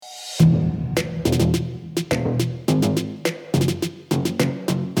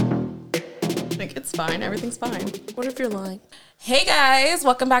fine. Everything's fine. What if you're lying? Hey guys,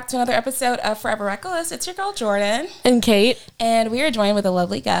 welcome back to another episode of Forever Reckless. It's your girl Jordan. And Kate. And we are joined with a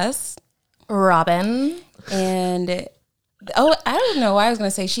lovely guest. Robin. And I don't know why I was going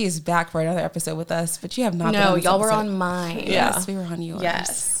to say she is back for another episode with us, but you have not been on this y'all were episode. on mine. Yes, we were on yours.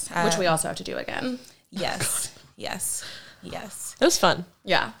 Yes. Which we also have to do again. Yes. Yes. It was fun.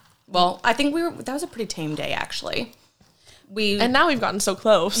 Yeah. Well, I think that was a pretty tame day, actually. And now we've gotten so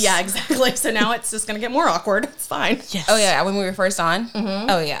close. Yeah, exactly. So now it's just going to get more awkward. It's fine. Yes. Oh yeah, when we were first on. Mm-hmm.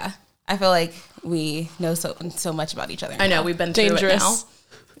 Oh yeah. I feel like we know so much about each other now. I know. We've been through Dangerous. it now.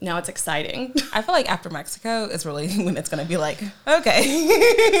 Now it's exciting. I feel like after Mexico is really when it's going to be like,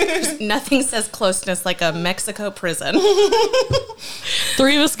 okay. Nothing says closeness like a Mexico prison.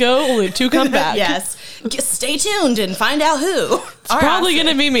 3 of us go, only 2 come back. Yes. Stay tuned and find out who. It's probably going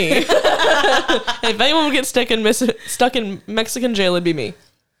to be me. If anyone would get stuck in Mexican jail, it'd be me.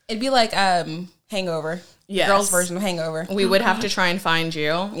 It'd be like Hangover. Yes. Girls' version of Hangover. We would have to try and find you.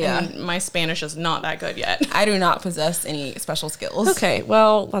 Yeah. And my Spanish is not that good yet. I do not possess any special skills. Okay,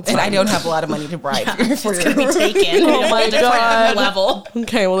 well, that's And fine. I don't have a lot of money to bribe you for It's going to be taken. Oh my God. Level.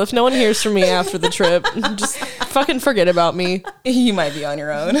 Okay, well, if no one hears from me after the trip, just fucking forget about me. You might be on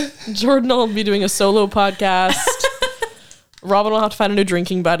your own. Jordan will be doing a solo podcast. Robin will have to find a new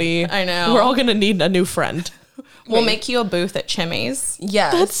drinking buddy. I know. We're all going to need a new friend. We'll make you a booth at Chimmy's.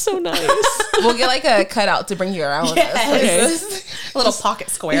 Yes. That's so nice. We'll get like a cutout to bring you around with us. A little pocket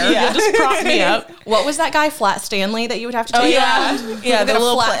square. Yeah, just prop me up. What was that guy, Flat Stanley, that you would have to take? Oh, yeah. Yeah, the Get a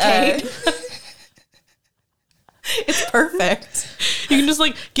little flat cake. It's perfect. You can just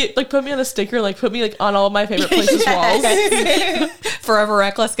put me on a sticker, put me on all of my favorite places walls. Forever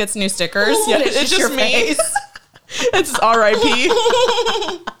Reckless gets new stickers. Yeah, it's just me. face. It's R.I.P.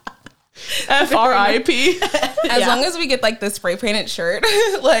 F.R.I.P. As long as we get like the spray painted shirt,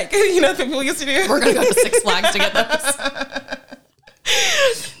 like, the people used to do. We're going to go to Six Flags to get those.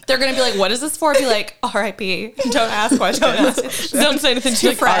 They're going to be like, what is this for? I'd be like, R.I.P. Don't ask questions. Don't say anything. Too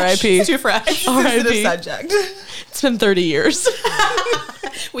Like, fresh. R.I.P. Too fresh. R.I.P. subject. It's been 30 years.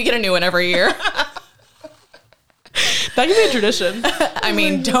 We get a new one every year. That could be a tradition. I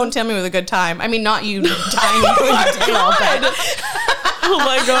mean, don't tell me with a good time. I mean, not you dying and going to jail, but Oh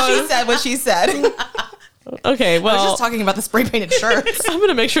my She God. said what she said. Okay, I was well, just talking about the spray painted shirts. I'm going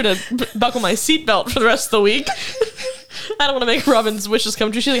to make sure to buckle my seatbelt for the rest of the week. I don't want to make Robin's wishes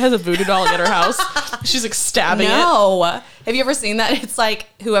come true. She has a voodoo doll at her house. She's stabbing it. No. Have you ever seen that? It's like,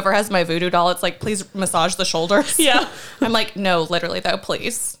 whoever has my voodoo doll, it's like, please massage the shoulders. Yeah. I'm like, no, literally though,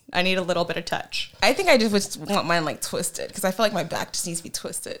 please. I need a little bit of touch. I think I just want mine like twisted because I feel like my back just needs to be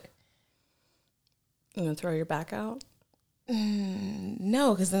twisted. You gonna throw your back out?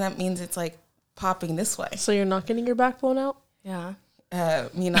 No, because then that means it's like popping this way. So you're not getting your back blown out? Yeah.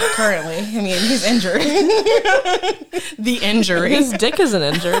 Not currently. I mean, he's injured. The injury. His dick isn't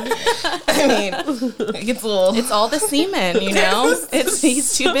injured. I mean, it gets a little. It's all the semen,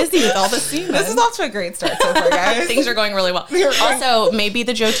 he's too busy with all the semen. This is off to a great start so far, guys. Things are going really well. Also, maybe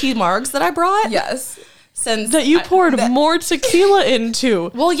the Joe T. Margs that I brought. Yes. Since That you poured more tequila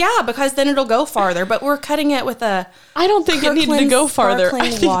into. Well, yeah, because then it'll go farther. But we're cutting it with a. I don't think it needed to Kirkland go farther. I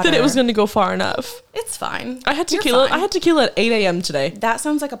sparkling think that it water. was going to go far enough. It's fine. I had You're tequila. fine. I had tequila at 8 a.m. today. That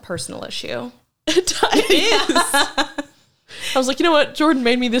sounds like a personal issue. It is. I was like, you know what? Jordan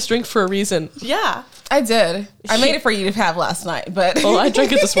made me this drink for a reason. Yeah. I did. I made it for you to have last night, but Well, I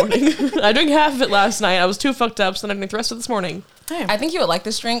drank it this morning. I drank half of it last night. I was too fucked up, so then I drank the rest of it this morning. I think you would like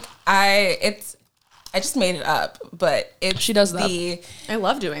this drink. I just made it up, but She does that. I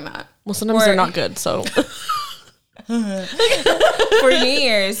love doing that. Well, sometimes Or- they're not good, so. For New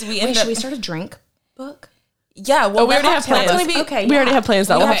Year's, we Wait, ended should up. we start a drink book? Yeah, well, we already have plans. Definitely be, Okay. We already have plans,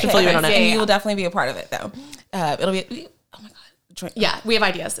 though. We'll have to Okay, fill you in okay, on yeah, it. and you will definitely be a part of it, though. It'll be. Oh my god, drink. Yeah, we have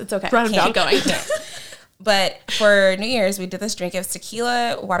ideas. It's okay. Write 'em Keep down. going. But for New Year's, we did this drink. It was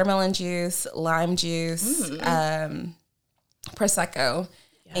tequila, watermelon juice, lime juice, prosecco,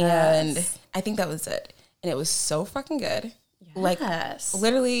 and I think that was it. And it was so fucking good. Like Yes.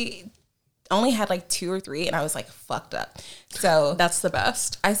 literally, only had like 2 or 3, and I was like fucked up. So That's the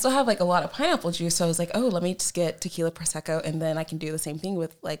best. I still have like a lot of pineapple juice. So I was like, oh, let me just get tequila prosecco, and then I can do the same thing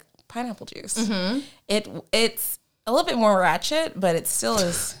with like pineapple juice. It's a little bit more ratchet, but it still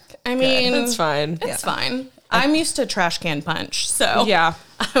is. I mean, It's fine. It's fine. I'm used to trash can punch, so Yeah.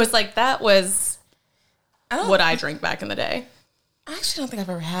 I was like, that was don't- what I drank back in the day. I actually don't think I've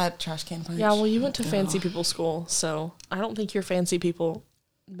ever had trash can punch. Yeah, well, you went to fancy people school, so I don't think your fancy people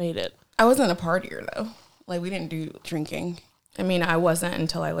made it. I wasn't a partier though. Like we didn't do drinking. I mean, I wasn't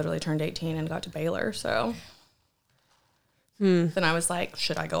until I literally turned 18 and got to Baylor, so. Then I was like,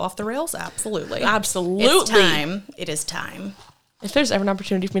 should I go off the rails? Absolutely. Absolutely. It's time. It is time. If there's ever an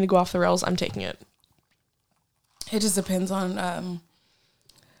opportunity for me to go off the rails, I'm taking it. It just depends on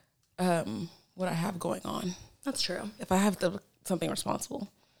what I have going on. That's true. If I have something responsible,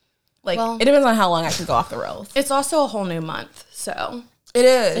 like Well- it depends on how long I can go off the rails. It's also a whole new month. So It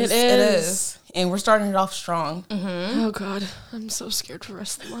is. It It is. is. And we're starting it off strong. Oh God, I'm so scared for the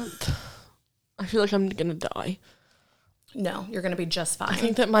rest of the month. I feel like I'm gonna die. no, you're going to be just I fine.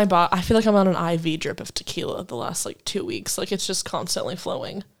 think that I feel like I'm on an IV drip of tequila the last like 2 weeks. Like it's just constantly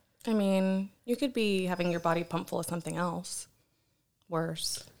flowing. I mean, you could be having your body pumped full of something else.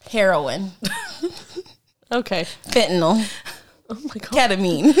 Worse. Heroin, Okay. fentanyl, Oh my God.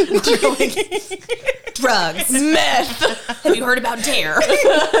 ketamine. Drugs. Meth. Have you heard about DARE?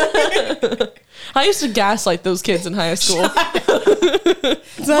 I used to gaslight those kids in high school.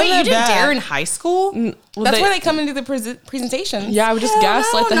 Wait, you did DARE in high school? Well, That's where they come and do the presentations. Yeah, I would just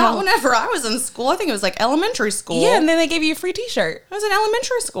gaslight the not hell. whenever I was in school. I think it was like elementary school. Yeah, and then they gave you a free T-shirt. I was in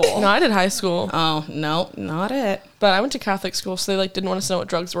elementary school. No, I did high school, Oh, no, not it. but I went to Catholic school, so they like didn't want us to know what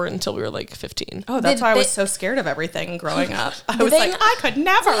drugs were until we were like 15. Oh, that's Did why I was they- so scared of everything growing up. I was they like, not- I could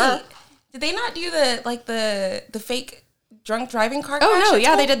never. Wait, did they not do the fake drunk driving car? Oh, crash no, at yeah,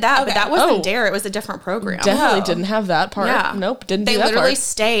 school? they did that, but Okay. that wasn't Oh. DARE. It was a different program. Definitely Oh. didn't have that part. Yeah. Nope, didn't They do that literally part.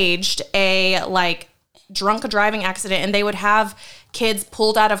 staged a like drunk driving accident, and they would have kids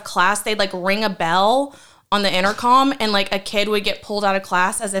pulled out of class. They'd like ring a bell on the intercom, and like a kid would get pulled out of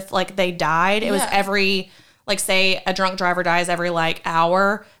class as if like they died. It was Yeah. every like say a drunk driver dies every like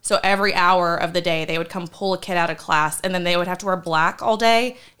hour. So every hour of the day they would come pull a kid out of class, and then they would have to wear black all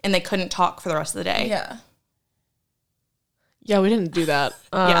day, and they couldn't talk for the rest of the day. Yeah. Yeah, we didn't do that.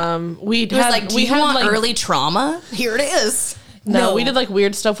 Yeah. We It was had like, do we you had want like early trauma? Here it is. no, we did like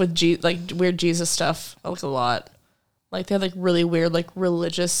weird stuff with like weird Jesus stuff like a lot. Like they had like really weird like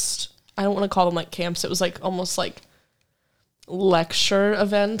religious. I don't want to call them like camps. It was like almost like lecture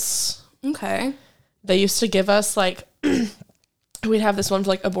events. Okay. They used to give us like we'd have this one for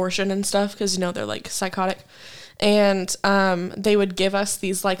like abortion and stuff because you know they're like psychotic, and they would give us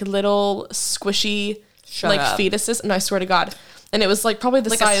these like little squishy Shut up. fetuses, and I swear to God, and it was like probably the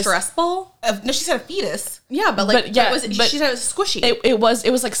Like size. a stress ball? No, she said a fetus. Yeah, but like, But yeah, she said it was squishy. It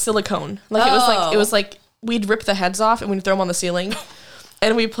was like silicone. Like it was like we'd rip the heads off and we'd throw them on the ceiling,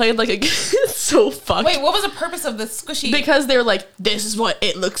 and we played like a it's so fucked. Wait, what was the purpose of the squishy? Because they're like, this is what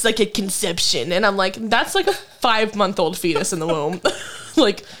it looks like at conception, and I'm like, that's like a 5-month-old fetus in the womb.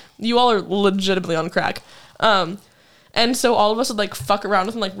 Like you all are legitimately on crack. And so all of us would like fuck around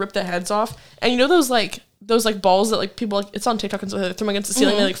with and like rip the heads off, and you know those balls that like people like it's on TikTok and so they throw them against the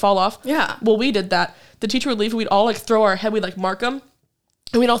ceiling and they like fall off. Yeah. Well, we did that. The teacher would leave. We'd all like throw our head. We'd like mark them,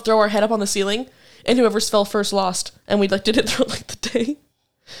 and we'd all throw our head up on the ceiling, and whoever's fell first lost. And we like did it throughout like the day. It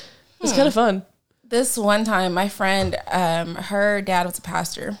was kind of fun. This one time, my friend, her dad was a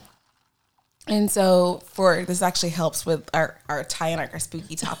pastor. And so this actually helps with our tie in our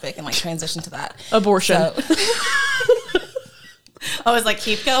spooky topic and like transition to that. Abortion. So, I was like,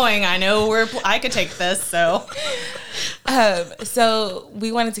 keep going. I know I could take this. So so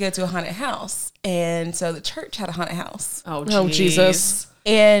we wanted to go to a haunted house. And so the church had a haunted house. Oh, Jesus.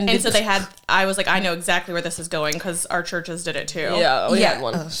 And And so I was like, I know exactly where this is going because our churches did it too. Yeah, we had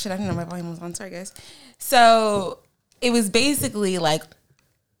one. Oh shit, I didn't know my volume was on. Sorry guys. So it was basically like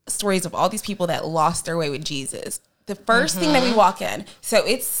stories of all these people that lost their way with Jesus. The first thing that we walk in, so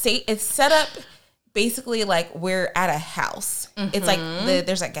it's set up basically like we're at a house. It's like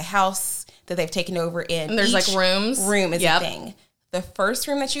there's like a house that they've taken over in. And there's like Each rooms. room is Yep. a thing. The first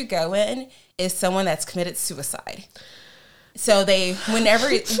room that you go in is someone that's committed suicide. So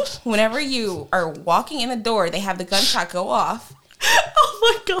whenever you are walking in the door, they have the gunshot go off. Oh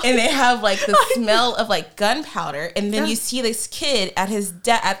my God. And they have like the smell of like gunpowder, and then you see this kid at his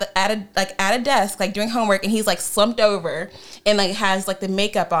at a desk like doing homework, and he's like slumped over and like has like the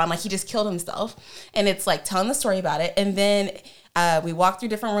makeup on, like he just killed himself, and it's like telling the story about it. And then we walked through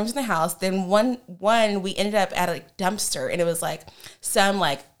different rooms in the house. Then one we ended up at a dumpster, and it was like some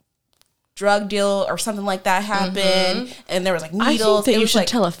like drug deal or something like that happened, and there was like I needles. think that It you was, should like,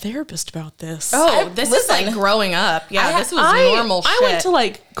 tell a therapist about this. Oh, this is like listen. growing up. Yeah, this was normal shit. I went to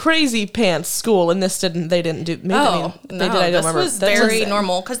like crazy pants school, and they didn't do. Maybe, Oh, they no, did. I don't this remember. was That's very just-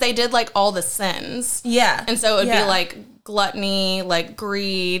 normal because they did like all the sins. Yeah, And so it would yeah. be like gluttony, like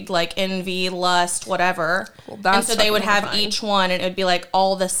greed, like envy, lust, whatever. that's and so they would fucking have horrifying. each one, and it would be like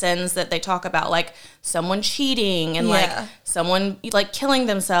all the sins that they talk about, like someone cheating and Yeah. like someone like killing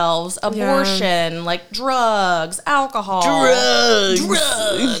themselves, abortion, like drugs, alcohol.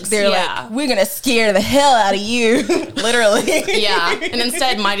 Drugs. They're Yeah. like, we're gonna scare the hell out of you. Literally. Yeah. And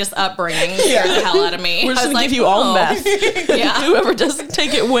instead my just upbringing scared the hell out of me. We're just I was gonna give you all oh. meth. Yeah. Whoever doesn't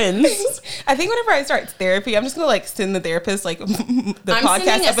take it wins. I think whenever I start therapy, I'm just gonna like send the therapist like the I'm podcast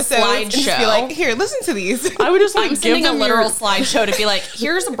sending a episodes and just be slideshow. like, here, listen to these. I would just like I'm give sending a them literal your, slideshow to be like,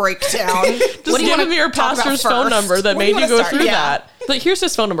 here's a breakdown. just What do you give want him your pastor's phone number that Where do made you you wanna go start? through Yeah. that. Like, here's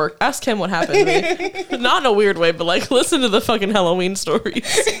his phone number. Ask him what happened to me. Not in a weird way, but like, listen to the fucking Halloween stories.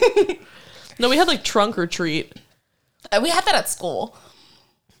 No, we had like trunk or treat. We had that at school.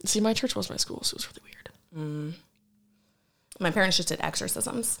 See, my church was my school, so it was really weird. My parents just did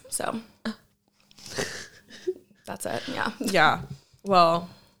exorcisms, so that's it. Yeah. Yeah. Well,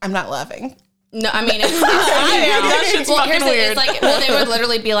 I'm not laughing. No, I mean, it's that shit's fucking here's weird. It's like, well, they would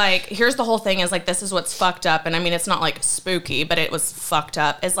literally be like, here's the whole thing is like, this is what's fucked up. And I mean, it's not like spooky, but it was fucked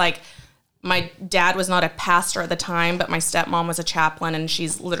up. It's like, my dad was not a pastor at the time, but my stepmom was a chaplain and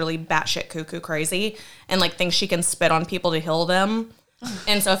she's literally batshit cuckoo crazy and like thinks she can spit on people to heal them.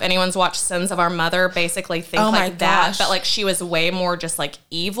 And so if anyone's watched Sins of Our Mother, basically think Oh my like that. gosh. But like she was way more just like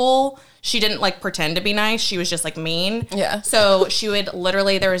evil. She didn't like pretend to be nice. She was just like mean. Yeah. So she would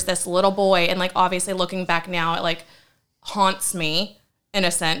literally, there was this little boy, and like obviously looking back now, it like haunts me in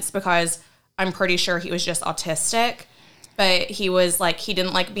a sense because I'm pretty sure he was just autistic. But he was like, he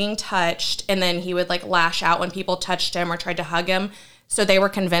didn't like being touched. And then he would like lash out when people touched him or tried to hug him. So they were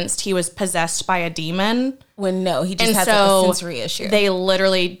convinced he was possessed by a demon. When no, he just And has so like a sensory issue. they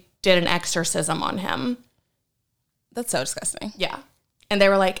literally did an exorcism on him. That's so disgusting. Yeah. And they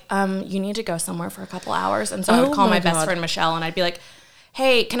were like, you need to go somewhere for a couple hours. And so I would Oh call my my best God. friend Michelle and I'd be like,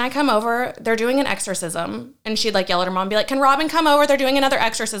 hey, can I come over? They're doing an exorcism. And she'd like yell at her mom, be like, can Robin come over? They're doing another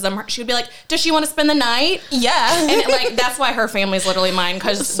exorcism. She would be like, does she want to spend the night? Yeah. And like, that's why her family's literally mine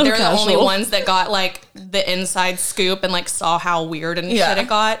because So they're the only casual. ones that got like the inside scoop and like saw how weird and Yeah. shit it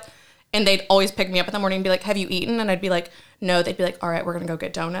got. And they'd always pick me up in the morning and be like, have you eaten? And I'd be like, no. They'd be like, all right, we're going to go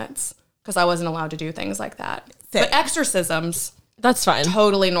get donuts. Because I wasn't allowed to do things like that. Sick. But exorcisms, that's fine.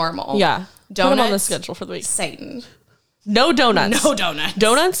 totally normal. Yeah. Put them on the Donuts, schedule for the week. Satan. No donuts. No donuts.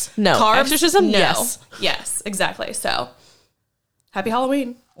 Donuts? No. Carbs? Exorcism? No. Yes. Yes, exactly. So, happy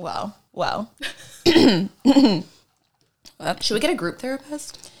Halloween. Wow. Wow. Should we get a group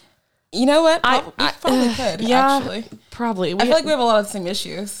therapist? You know what? I- We probably could, Yeah. actually. Probably. I feel like we have a lot of the same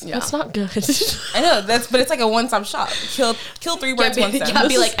issues. Yeah. That's not good. I know, but it's like a one-stop shop. Kill three birds, one stone. Yeah,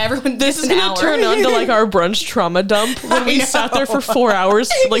 be like everyone. This is an gonna hour. turn on to like our brunch trauma dump when we sat there for 4 hours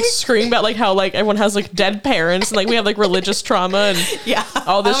to like scream about like how like everyone has like dead parents and like we have like religious trauma and Yeah.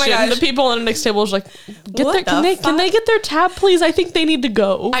 all this Oh my shit. And the gosh. people on the next table was like, get What their can the they get their tab, please? I think they need to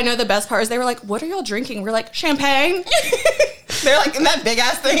go. I know the best part is they were like, "What are y'all drinking?" We're like, "Champagne." They're like in that big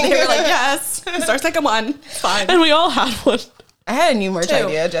ass thing. They were like, "Yes." Starts like a one. It's fine. And we all had one. I had a new merch Two.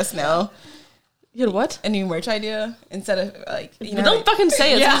 idea just now. You had what? A new merch idea instead of like, you know. Don't fucking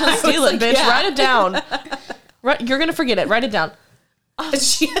say it. Yeah, Someone's gonna I steal was it, like, bitch. yeah. Write it down. You're gonna forget it. Write it down.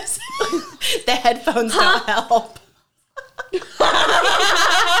 She has, the headphones don't help.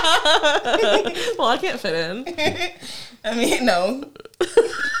 Well, I can't fit in. I mean, no.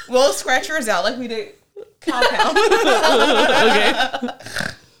 We'll scratch yours out like we did Compound. Okay.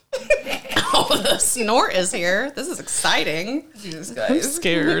 Oh, the snort is here. This is exciting. Jesus, I'm guys.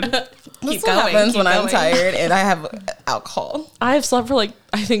 scared. That's Keep what going, happens keep when I'm going. tired and I have alcohol. I have slept for like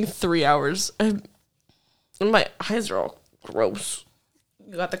I think 3 hours. And my eyes are all gross.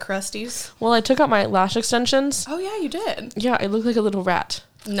 You got the crusties. Well, I took out my lash extensions. Oh yeah, you did. Yeah, I look like a little rat.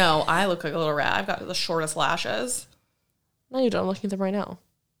 No, I look like a little rat. I've got the shortest lashes. No, you don't. I'm looking at them right now.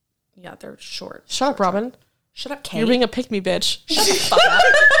 Yeah, they're short. Shut up, Robin. Shut up, Kate. You're being a pick-me bitch. Shut the fuck up.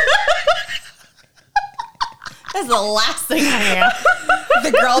 That's the last thing I am.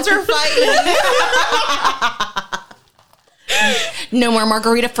 The girls are fighting. No more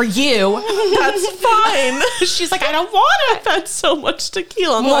margarita for you. That's fine. She's like, I don't want it. I've had so much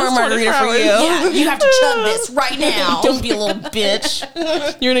tequila in the More last 24 margarita for hours. you. Yeah, you have to chug this right now. Don't be a little bitch.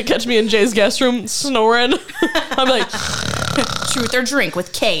 You're gonna catch me in Jay's guest room snoring. I'm like, Truth or drink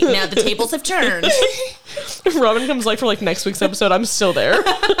with Kate. Now the tables have turned. if Robin comes like for like next week's episode, I'm still there.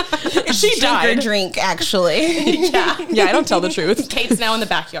 She Drink or died. drink, actually. Yeah. Yeah, I don't tell the truth. Kate's now in the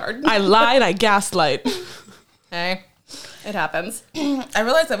backyard. I lie and I gaslight. Hey, it happens. I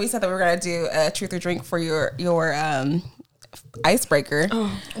realized that we said that we were gonna do a truth or drink for your icebreaker.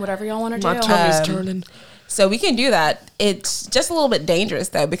 Whatever y'all want to My do. tummy's turning. So we can do that. It's just a little bit dangerous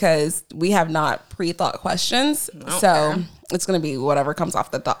though because we have not pre-thought questions. So It's gonna be whatever comes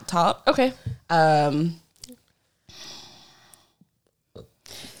off the top. Okay. How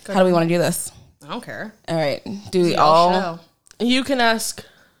do we want to do this? I don't care. All right. Do we Y'all all? show. You can ask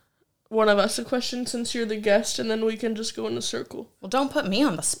one of us a question since you're the guest, and then we can just go in a circle. Well, don't put me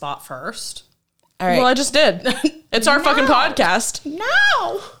on the spot first. All right. Well, I just did. It's our fucking podcast.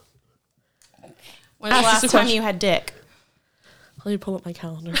 No. When's the Ask us last a time question. you had dick? Let me pull up my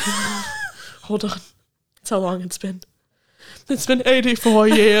calendar. Hold on. That's how long it's been. It's been 84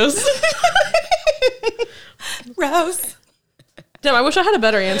 years. Rose. Damn, I wish I had a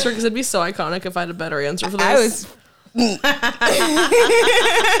better answer because it'd be so iconic if I had a better answer for this.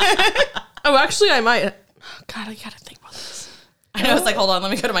 Oh, actually, I might. Oh, God, I gotta think about this. I know. It's like, hold on.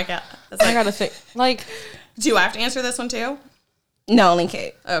 Let me go to my cat. It's I like, gotta think. Like, do I have to answer this one too? No, only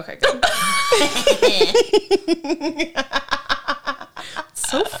Kate. Okay, good.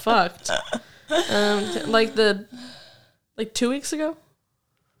 so fucked. Like 2 weeks ago.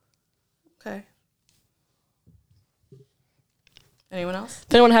 Okay. Anyone else?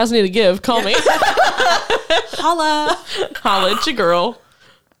 If anyone has any to give, call me. Holla. Holla at your girl.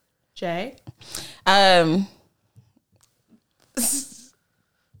 Jay. Probably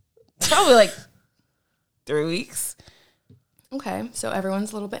like 3 weeks. Okay, so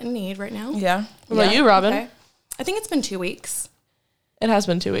everyone's a little bit in need right now. Yeah. What about you, Robin? Okay. I think it's been 2 weeks. It has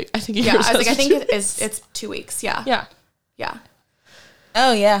been 2 weeks. I think Yeah, yours I was like, I has think been it's 2 weeks. Yeah. Yeah. Yeah.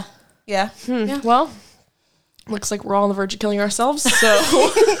 Oh yeah. Yeah. Well, looks like we're all on the verge of killing ourselves. So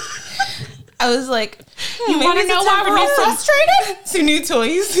I was like, You want to know why we're all frustrated? Some new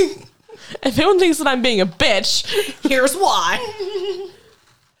toys. if anyone thinks that I'm being a bitch, Here's why.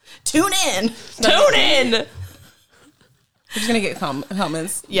 Tune in. tune in. We're just gonna get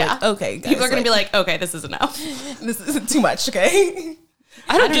comments. Yeah. Like, okay. Guys, People are going to be like, okay, this is enough. this is too much. Okay.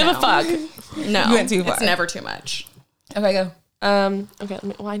 I don't give know. a fuck. No. You went too far. It's never too much. Okay, go. Okay.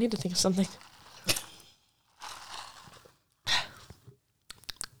 Well, I need to think of something.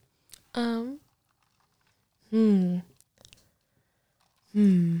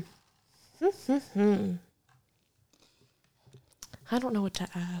 I don't know what to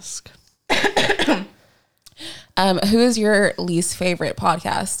ask. Who is your least favorite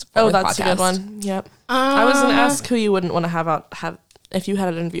podcast? Oh, Or that's a good podcast? one. Yep. I was gonna ask who you wouldn't want to have if you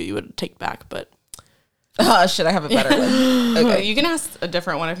had an interview you would take back, but Oh, should I have a better one? Okay. You can ask a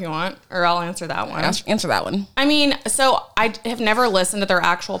different one if you want, or I'll answer that one. Answer that one. I mean, so I have never listened to their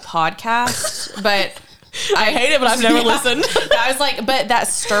actual podcast, but I hate it, but I've never listened. I was like, but that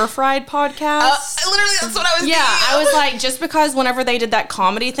stir fried podcast. Literally, that's what I was. Yeah, I was like, just because whenever they did that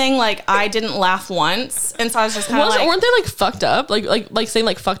comedy thing, like I didn't laugh once, and so I was just kind of like, weren't they like fucked up, like saying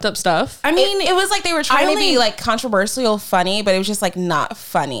like fucked up stuff? I mean, It was like they were trying to only- be like controversial, funny, but it was just like not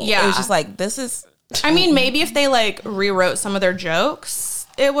funny. Yeah. It was just like this is. I mean, maybe if they like rewrote some of their jokes,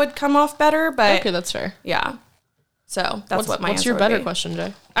 it would come off better. But Okay, that's fair. yeah, so that's what my What's answer your would better be. question,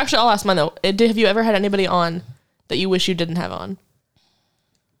 Jay? Actually, I'll ask mine though. Have you ever had anybody on that you wish you didn't have on?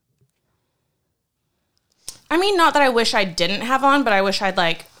 I mean, not that I wish I didn't have on, but I wish I'd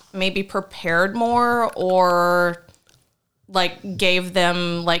like maybe prepared more or like gave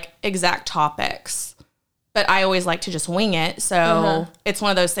them like exact topics. But I always like to just wing it. So it's one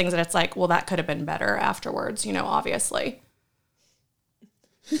of those things that it's like, well, that could have been better afterwards, you know, obviously.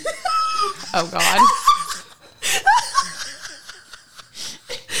 Oh, God.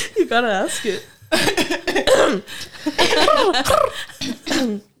 You gotta ask it.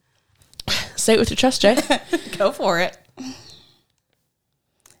 Say it with your chest, Jay. Go for it.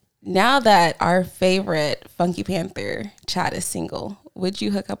 Now that our favorite Funky Panther, Chad, is single, would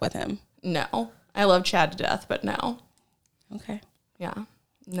you hook up with him? No. I love Chad to death, but no. Okay. Yeah.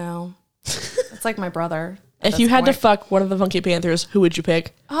 No. It's like my brother. at If this you had to point. fuck one of the Funky Panthers, who would you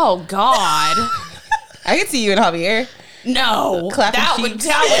pick? Oh, God. I could see you and Javier. No. Clapping that would cheeks.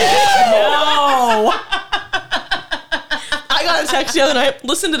 no. I got a text the other night.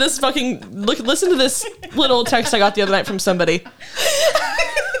 Listen to this little text I got the other night from somebody.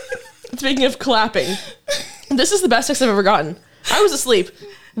 Speaking of clapping, this is the best text I've ever gotten. I was asleep.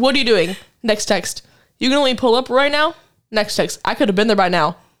 What are you doing? Next text. You can only pull up right now? Next text. I could have been there by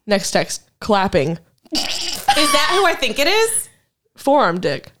now. Next text. Clapping. Is that who I think it is? Forearm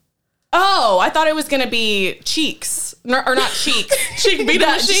dick. Oh, I thought it was going to be cheeks. Or not cheeks. Cheek beat a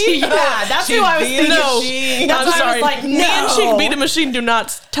machine? Yeah, that's who I was thinking. No. That's I'm why I sorry. was like, Me and no. Cheek beat a machine do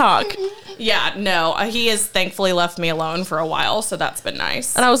not talk. Yeah, no. He has thankfully left me alone for a while, so that's been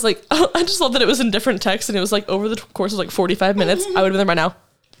nice. And I was like, oh, I just love that it was in different texts and it was like over the course of like 45 minutes. I would have been there by now.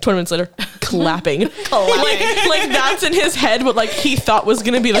 20 minutes later, clapping. Like that's in his head what like he thought was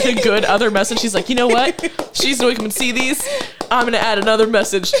gonna be like a good other message. He's like, you know what? She's gonna come and see these. I'm gonna add another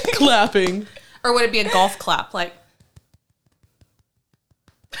message, clapping. Or would it be a golf clap? Like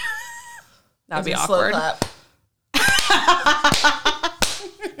that'd be awkward.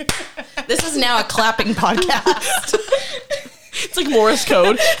 This is now a clapping podcast. It's like Morse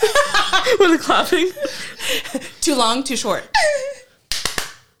code with the clapping. Too long, too short.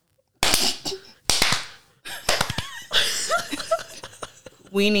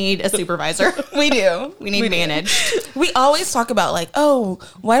 We need a supervisor. We do. We need managed. We always talk about like, oh,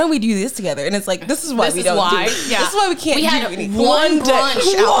 why don't we do this together? And it's like, this is why we don't do it. Yeah. This is why we can't we do had anything. one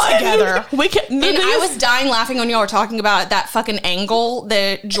brunch out together. We can. And I was dying laughing when y'all were talking about that fucking angle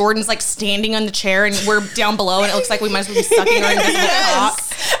that Jordan's like standing on the chair and we're down below and it looks like we might as well be sucking our invisible cock.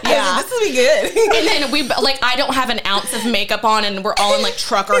 Yeah, this will be good. And then we like, I don't have an ounce of makeup on and we're all in like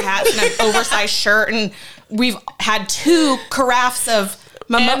trucker hats and an oversized shirt and we've had 2 carafes of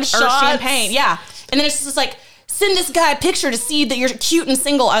champagne. Yeah. And then it's just like, send this guy a picture to see that you're cute and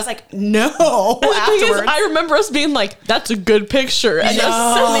single. I was like, no. And the thing is, Afterwards. I remember us being like, that's a good picture. And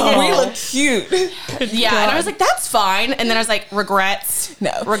We look cute. Yeah. And I was like, that's fine. And then I was like, regrets.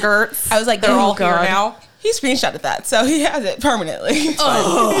 No. Regrets. I was like, they're all here God. now. He screenshotted that, so he has it permanently. He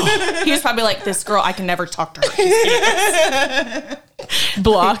was probably like, this girl, I can never talk to her.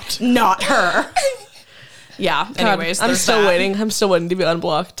 Blocked. Not her. Yeah. Anyways, I'm there's still that. waiting. I'm still waiting to be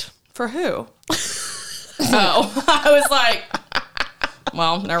unblocked. For who? Oh, I was like,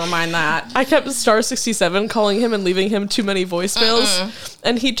 well, never mind that. I kept star 67 calling him and leaving him too many voicemails,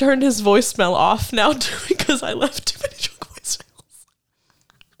 and he turned his voicemail off now too because I left too many drunk voicemails.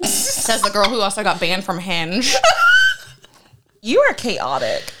 Says the girl who also got banned from Hinge. You are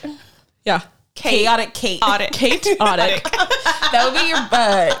chaotic. Yeah. Chaotic Kate. Kate Audit. That would be your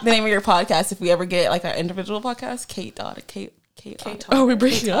the name of your podcast if we ever get like our individual podcast. Kate Audit. Kate Audit. Oh, are we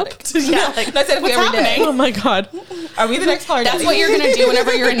breaking up? Yeah, like, That's if we ever did. Oh my God. Are we the next party? that's what you're gonna do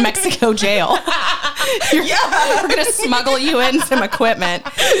whenever you're in Mexico jail. We're gonna smuggle you in some equipment.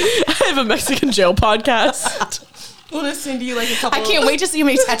 I have a Mexican jail podcast. We'll just send you like a couple. I can't wait to see how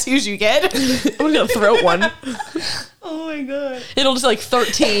many tattoos you get. I'm gonna throat one. Oh my god. It'll just like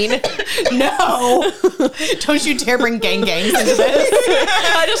 13. No. Don't you dare bring gangs into this.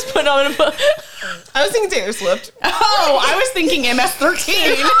 I just put on a. I was thinking Taylor Swift. Oh, I was thinking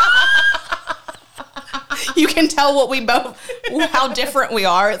MS-13. You can tell how different we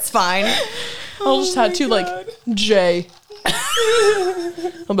are. It's fine. I'll just tattoo like J.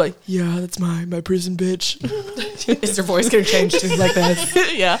 I'm like, yeah, that's my prison bitch. Is your voice gonna change to like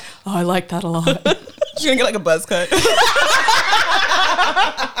this? Yeah. Oh, I like that a lot. You're gonna get like a buzz cut.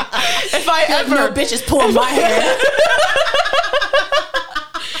 If I ever, No bitch is pulling my hair.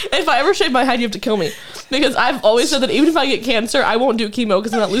 if I ever shave my head, you have to kill me. Because I've always said that even if I get cancer, I won't do chemo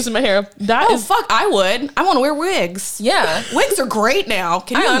because I'm not losing my hair. Oh fuck, I would. I want to wear wigs. Yeah. Wigs are great now.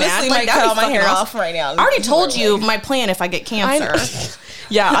 Can you I honestly imagine? might that'd cut be all my fucking hair awesome. off right now. I already told you my plan if I get cancer.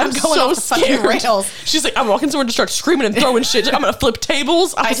 Yeah, I'm going so off the fucking scared. rails. She's like, I'm walking somewhere to start screaming and throwing shit. She's like, I'm gonna flip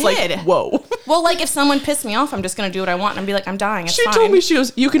tables. I was did. like, whoa. Well, like if someone pissed me off, I'm just gonna do what I want and be like, I'm dying. It's She fine. told me, she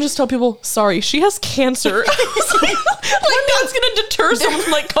goes, you can just tell people, sorry, she has cancer. Like that's gonna deter someone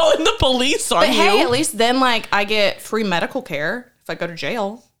from like calling the police on But you. hey, at least then like I get free medical care if I go to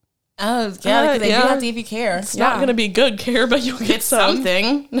jail. Oh yeah, because they do yeah. have to if you care. It's not gonna be good care, but you'll get It's some.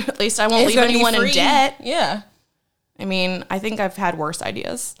 something. At least I won't It's leave gonna be anyone in free. debt. Yeah. I mean, I think I've had worse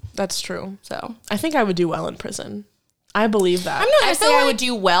ideas. That's true. So I think I would do well in prison. I believe that. I'm not gonna I say feel I like- would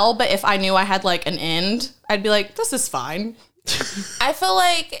do well, but if I knew I had like an end, I'd be like, this is fine. I feel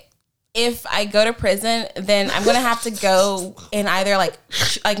like if I go to prison, then I'm gonna have to go and either like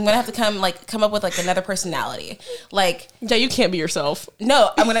I'm gonna have to come up with like another personality. Like Yeah, you can't be yourself. no,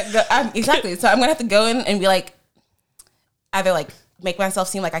 I'm gonna go exactly. So I'm gonna have to go in and be like either like make myself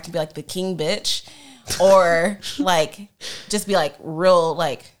seem like I can be like the king bitch, or like just be like real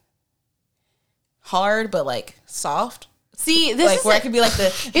like hard but like soft. See, this Like is where I could be like the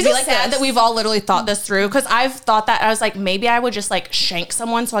Is be it like sad that we've all literally thought this through? Because I've thought that I was like, maybe I would just like shank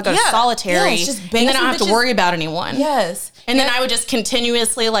someone so I go Yeah. solitary, Yes, just bang and then I some don't have to bitches. worry about anyone. yes. And then I would just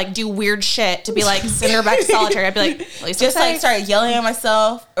continuously like do weird shit to be like send her back to solitary. I'd be like, at least Just okay. like start yelling at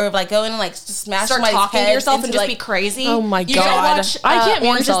myself, or like go in and like just smash start somebody's talking to head yourself and into, just like, be crazy. Oh my You God. guys watch, I can't be in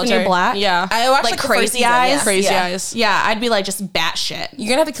Orange is the New solitary. Black. Yeah. I watched Like like the Crazy first season, Eyes? yes. Crazy Yeah. eyes. Yeah, I'd be like just batshit. You're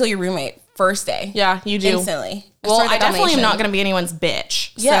gonna have to kill your roommate first day. Yeah, you do. Instantly. Well, Start I that definitely am domination. not going to be anyone's bitch.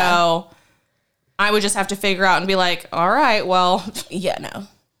 Yeah. So I would just have to figure out and be like, all right, well, Yeah, no.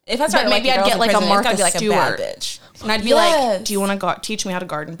 If I started maybe liking I'd girls get in like a prison, it's Martha gotta be like Stewart. a bad bitch. And I'd be Yes. like, do you want to teach me how to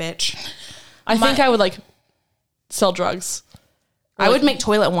garden, bitch? I think I would like sell drugs. I would make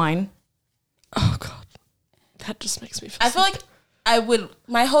toilet wine. Oh God, that just makes me feel. I feel like I would.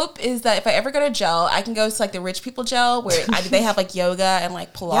 My hope is that if I ever go to jail, I can go to like the rich people jail where they have like yoga and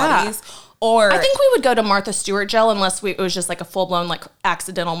like Pilates. Or I think we would go to Martha Stewart jail unless it was just like a full blown like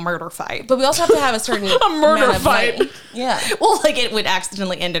accidental murder fight. but we also have to have a certain A murder amount of fight. money. Yeah, Well, like it would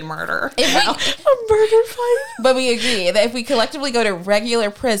accidentally end in murder. If we- a murder fight. but we agree that if we collectively go to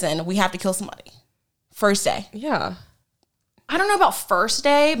regular prison, we have to kill somebody first day. Yeah. I don't know about first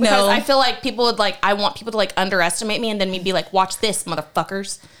day because No. I feel like people would like, I want people to like underestimate me and then me be like, watch this,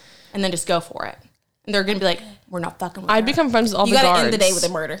 motherfuckers. And then just go for it. And they're going to be like, we're not fucking with I'd her. become friends with all You the got guards. to end the day with a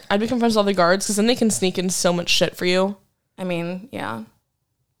murder. I'd become friends with all the guards because then they can sneak in so much shit for you. I mean, yeah.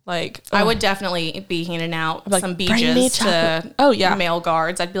 Like, I would definitely be handing out like, some "Bring me beaches chocolate." to male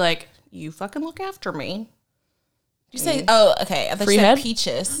guards. I'd be like, you fucking look after me. You say, oh, okay. I thought Free you said head?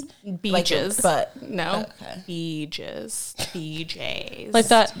 peaches. Beaches. but no. okay. Beaches. BJs. like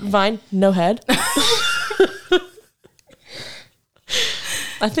that Vine, no head.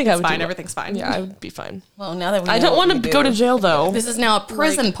 I think I would fine. do it. Everything's fine. Yeah, I would be fine. Well, now that we I know don't what want we to go do. to jail though. This is now a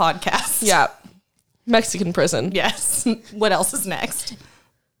prison podcast. Yeah, Mexican prison. Yes. What else is next?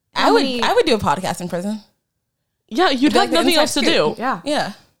 I would do a podcast in prison. Yeah, you'd like have the nothing inside else to scoop. do. Yeah.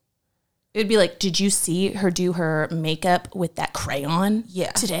 Yeah. It'd be like, did you see her do her makeup with that crayon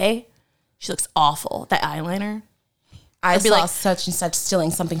Yeah. today? She looks awful. That eyeliner. I be saw like- such and such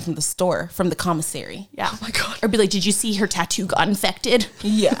stealing something from the store, from the commissary. Yeah. Oh my God. Or be like, did you see her tattoo got infected?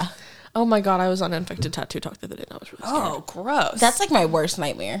 Yeah. Oh my God, I was on Infected Tattoo Talk the other day and I was really scared. Oh, gross. That's like my worst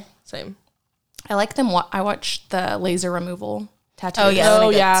nightmare. Same. I like them. I watched the laser removal tattoos. Oh, yeah. Oh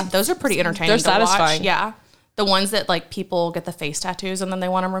yeah. Those are pretty entertaining. They're to satisfying. Watch. Yeah. The ones that like people get the face tattoos and then they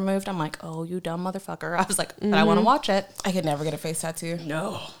want them removed. I'm like, oh, you dumb motherfucker. I was like, but I want to watch it. I could never get a face tattoo.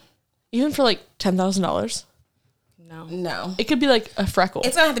 No. Even for like $10,000, No. No. it could be like a freckle.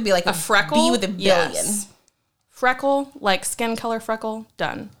 It's gonna have to be like a Freckle? B with a billion. Yes. Freckle, like skin color freckle,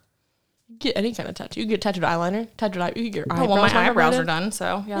 done. Get any kind of tattoo. You get tattooed eyeliner, tattooed eye. You get your Oh, eyebrows. well, my eyebrows marked are done,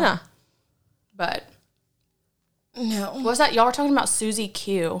 so yeah. Yeah. But No. what was that? Y'all were talking about Susie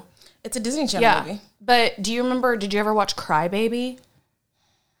Q. It's a Disney Channel Yeah. movie. But do you remember, did you ever watch Cry Baby?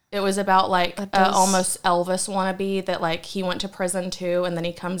 It was about like does- almost Elvis wannabe that like he went to prison too and then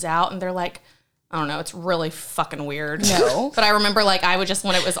he comes out and they're like, I don't know, it's really fucking weird. No. But I remember like I would just,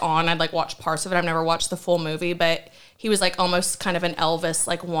 when it was on, I'd like watch parts of it. I've never watched the full movie, but he was like almost kind of an Elvis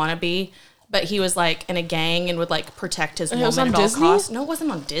like wannabe. But he was like in a gang and would like protect his woman was on at all Disney? costs. No, it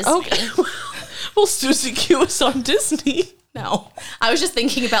wasn't on Disney. Okay. Well, Susie Q was on Disney. No. I was just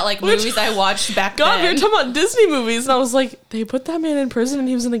thinking about like movies I watched back God, we then. were talking about Disney movies, and I was like, they put that man in prison, and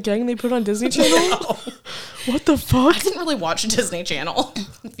he was in a gang, and they put it on Disney Channel. What the fuck? I didn't really watch Disney Channel,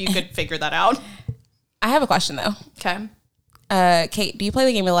 if you could figure that out. I have a question though. Okay. Kate, do you play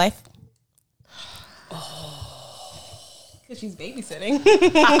the game of life? Because she's babysitting.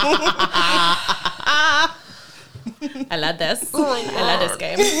 I love this. I love this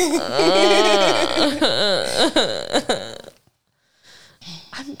game.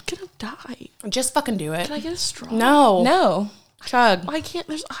 I'm gonna die. Just fucking do it. Can I get a straw? No. No. Chug. Why can't?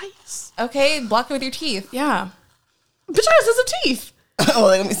 There's ice. Okay, block it with your teeth. Yeah. Bitch, I have sensitive teeth. Oh,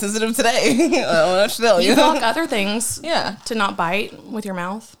 they're gonna be sensitive today. I don't know what to tell You you. block other things. Yeah. To not bite with your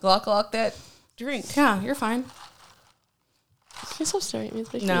mouth. Block that drink. Yeah, you're fine. Can you stop staring at me?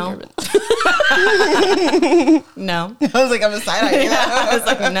 It's making No. me nervous. No. I was like, I'm a side eye. I was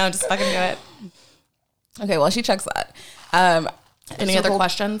like, no, just fucking do it. Okay, well, she checks that. Any other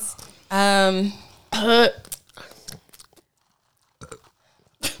questions? Ma'am.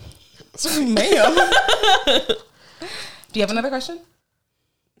 Do you have another question?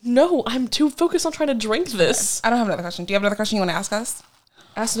 No, I'm too focused on trying to drink this. I don't have another question. Do you have another question you want to ask us?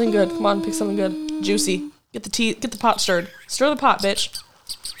 Ask something good. Come on, pick something good. Juicy. Get the tea. Get the pot stirred. Stir the pot, bitch.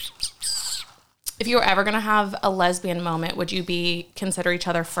 If you were ever going to have a lesbian moment, would you consider each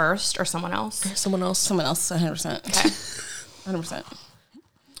other first or someone else? Someone else. Someone else, 100%. Okay. 100%.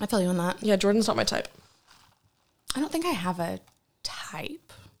 I feel you on that. Yeah, Jordan's not my type. I don't think I have a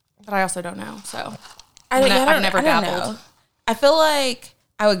type, but I also don't know. So I've never dabbled. I feel like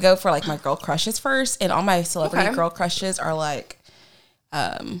I would go for like my girl crushes first, and all my celebrity Okay. girl crushes are like,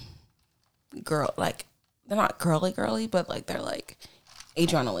 girl, like they're not girly, but like they're like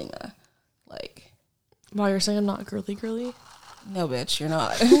Adriana Lima. Like, Wow, you're saying I'm not girly? no, bitch, you're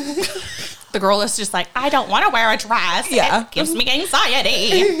not. The girl is just like, I don't want to wear a dress. Yeah. It gives me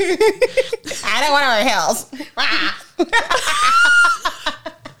anxiety. I don't want to wear heels.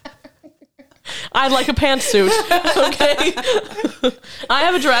 I'd like a pantsuit. Okay. I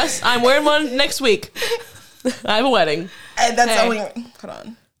have a dress. I'm wearing one next week. I have a wedding. And that's Hey. only. Hold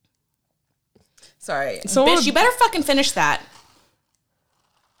on. Sorry. So Bitch, you better fucking finish that.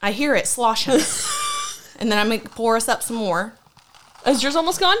 I hear it sloshing. And then I'm gonna pour us up some more. is yours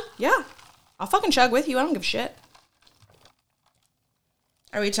almost gone? Yeah. I'll fucking chug with you. I don't give a shit.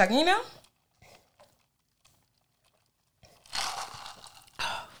 Are we checking you now?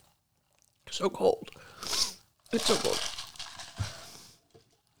 So cold. It's so cold.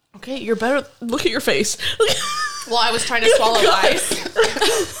 Okay, you're better. Look at your face. Well, I was trying to swallow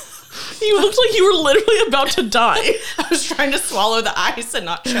ice. You looked like you were literally about to die. I was trying to swallow the ice and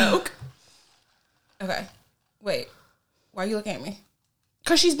not choke. Okay. Wait. Why are you looking at me?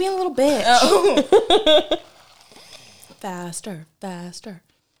 Because she's being a little bitch. Oh. Faster, faster.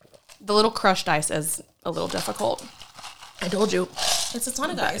 The little crushed ice is a little difficult. I told you. It's a ton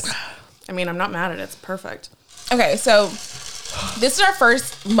of guys. I mean, I'm not mad at it. It's perfect. Okay, so this is our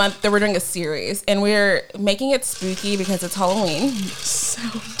first month that we're doing a series, and we're making it spooky because it's Halloween.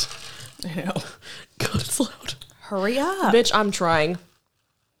 Sound. I know. God, it's loud. Hurry up. Bitch, I'm trying.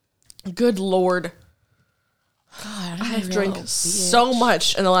 Good Lord. God, I've drank so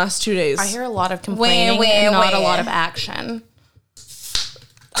much in the last 2 days. I hear a lot of complaining and not a lot of action.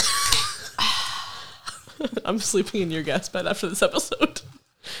 I'm sleeping in your guest bed after this episode.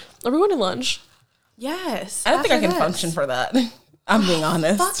 Are we going to lunch? Yes. I don't think I after can this. function for that. I'm being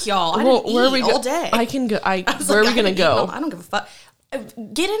honest. Fuck y'all. I Well, didn't where eat are we all go- day. I can go. was Where like, are we I gonna didn't eat all- go? I don't give a fuck.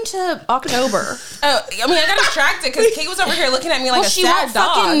 Get into October. Oh, I mean, I got distracted because Kate was over here looking at me like Well, a she sad won't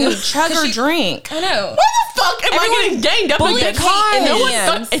dog. fucking chug 'Cause or she- drink. I know. Why the fuck am I getting ganged up bully again? Kate in No the one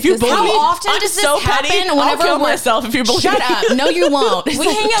DMs. if you bully How me, often I'm does this so petty. happen I'll whenever kill we're- myself if you bully Shut me. up. No, you won't. We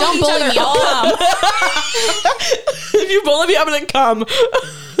hang out Don't with bully each me. other I'll all- come. If you bully me, I'm gonna come.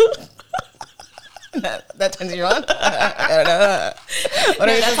 That turns you on? I don't know. What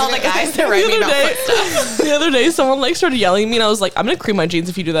are you That's all the supposed to do? guys that write me about foot stuff. The other day, someone like started yelling at me, and I was like, "I'm gonna cream my jeans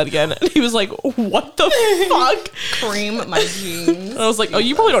if you do that again." And he was like, "What the fuck?" Cream my jeans. And I was like, "Oh,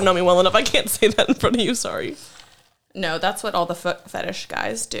 you probably don't know me well enough. I can't say that in front of you. Sorry." No, that's what all the foot fetish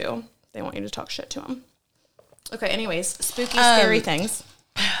guys do. They want you to talk shit to them. Okay, anyways, spooky, scary things.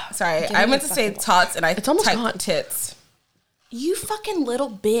 Sorry, Give I me meant the to say fucking- tots and I almost typed gone. tits. You fucking little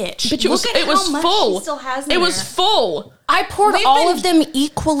bitch. Bitch, it was Look at it was how much full. she still has in It was there. full. I poured We've all been- of them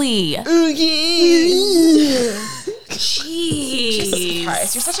equally. Jesus Jeez.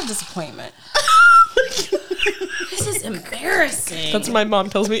 Christ, you're such a disappointment. This is embarrassing. That's what my mom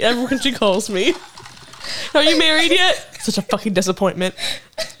tells me every when she calls me. Are you married yet? Such a fucking disappointment.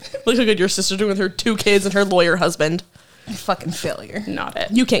 Look how good your sister's doing with her 2 kids and her lawyer husband. Fucking failure. Not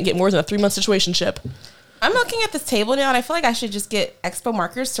it. You can't get more than a 3-month situationship. I'm looking at this table now and I feel like I should just get expo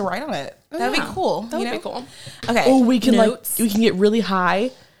markers to write on it. That'd Yeah, be cool. That you would know? be cool. Okay. Oh, we can Notes. we can get really high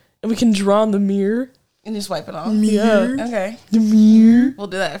and we can draw on the mirror. And just wipe it off. Yeah. Okay. The mirror. We'll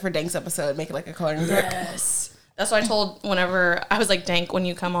do that for Dank's episode. Make it like a coloring book. Yes. That's what I told whenever I was like, Dank, when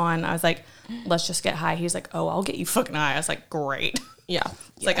you come on, I was like, let's just get high. He's like, oh, I'll get you fucking high. I was like, great. Yeah.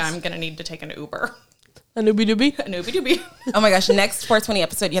 It's like, I'm going to need to take an Uber. A noobie doobie. An Uber doobie. Oh my gosh, next 420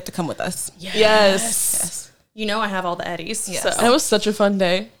 episode, you have to come with us. Yes. Yes. You know I have all the Eddies. Yes. So. That was such a fun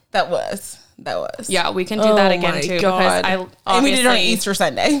day. That was. Yeah, we can do Oh that again my too. God. Because And we did it on obviously- Easter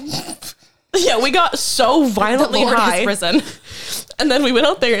Sunday. Yeah, we got so The violently Lord high. has risen. And then we went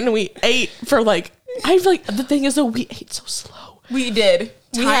out there and we ate for like, I feel like the thing is though, we ate so slow. We did.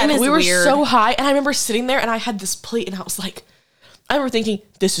 Time is We were weird. so high, and I remember sitting there, and I had this plate, and I was like, I remember thinking,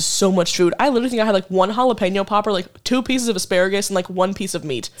 this is so much food. I literally think I had like 1 jalapeno popper, like 2 pieces of asparagus, and like 1 piece of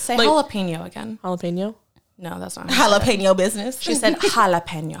meat. Say like, jalapeno again. jalapeno. No, that's not how Jalapeno business. she said.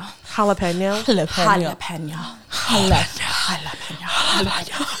 Jalapeno. Jalapeno. Jalapeno.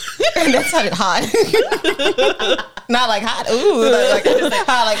 Jalapeno. That sounded hot. Not like hot. Ooh. Like I just said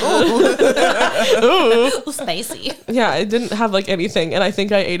hot, like ooh. Ooh, spicy. Yeah, I didn't have like anything, and I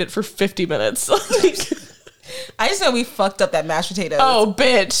think I ate it for 50 minutes. I just know we fucked up that mashed potatoes. Oh,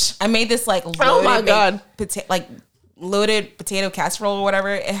 bitch. I made this like loaded Oh my God. loaded potato casserole or whatever.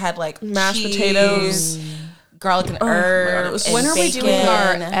 It had like Mashed cheese, potatoes. garlic and God, herb. it was and When are we bacon. doing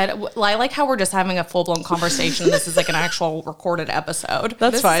our? I like how we're just having a full blown conversation. This is like an actual recorded episode. That's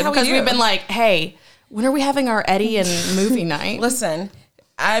This is fine. how we Because do. we've been like, hey, when are we having our Eddie and movie night? Listen,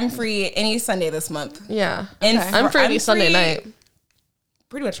 I'm free any Sunday this month. Yeah. And I'm free any Sunday night.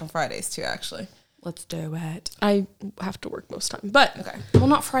 Pretty much on Fridays too, actually. Let's do it. I have to work most time, but Okay. Well,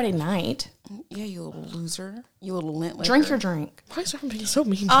 not Friday night. Yeah, you little loser. You little lint licker. Drink your drink. Why is everyone being so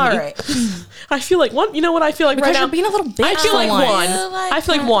mean to All me? right. I feel like one. You know what I feel like Because right now? you're being a little bitch. I feel like for Juan. once. I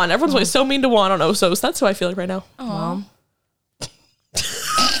feel like Juan. Everyone's always so mean to Juan on Osos. That's who I feel like right now. Well,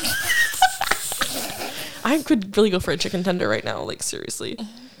 I could really go for a chicken tender right now. Like, seriously.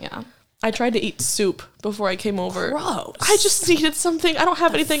 yeah. I tried to eat soup before I came over. Gross. I just needed something. I don't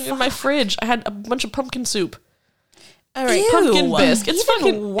have anything in my fridge. I had a bunch of pumpkin soup. All right. Pumpkin bisque. It's even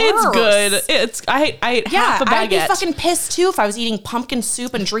fucking. It's worse. good. It's. I ate half a I'd be baguette. fucking pissed too if I was eating pumpkin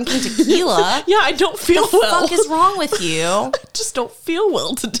soup and drinking tequila. Yeah, I don't feel well. What the fuck is wrong with you? I just don't feel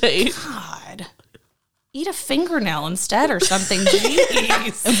well today. God. Eat a fingernail instead or something.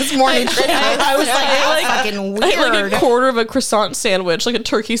 Jeez. This morning. I was like, I that's fucking I ate like weird. a quarter of a croissant sandwich, like a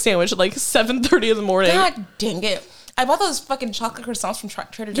turkey sandwich, at like 7:30 in the morning. God dang it. I bought those fucking chocolate croissants from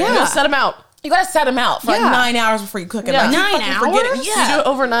Trader Joe's. You gotta set them out. You gotta set them out for like Yeah. 9 hours before you cook them. Yeah. I keep 9 fucking forgetting. hours? Yeah. You do it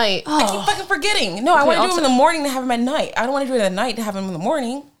overnight. I keep fucking forgetting. No, I Okay, want to I'll do them in the morning to have them at night. I don't want to do it at night to have them in the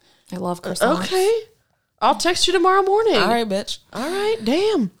morning. I love croissants. Okay. I'll text you tomorrow morning. All right, bitch. All right.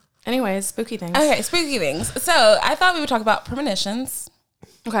 Damn. Anyways, spooky things. Okay, spooky things. So I thought we would talk about premonitions.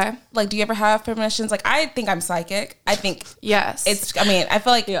 Okay. Like, do you ever have premonitions? Like, I think I'm psychic. I think Yes. I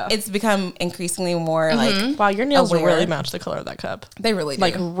feel like Yeah. it's become increasingly more like, Wow, your nails Aware. really match the color of that cup. they really do.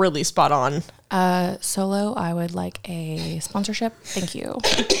 Like really spot on. Solo, I would like a sponsorship. Thank you.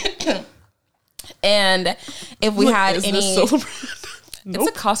 And if we had Is any, this Solo brand? it's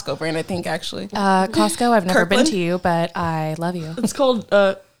a Costco brand, I think, actually. Costco, I've never been Kirkland? to you, but I love you. It's called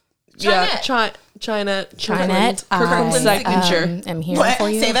yeah, China Chinette, Kirkland signature. I'm here What? for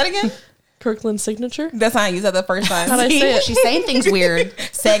you. Say that again? Kirkland signature. That's not how I used that the first time. How'd I say it? She's saying things weird.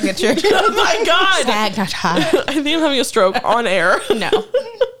 Signature. Oh my god! Signature. I think I'm having a stroke on air. No.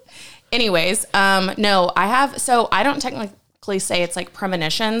 Anyways, no, I don't technically say it's like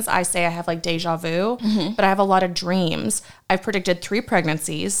premonitions. I say I have like deja vu, but I have a lot of dreams. I've predicted 3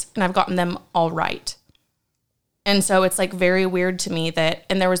 pregnancies and I've gotten them all right. And so it's like very weird to me that,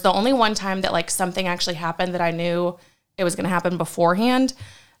 and there was the only one time that like something actually happened that I knew it was going to happen beforehand.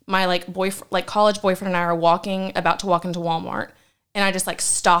 My like college boyfriend and I are about to walk into Walmart, and I just like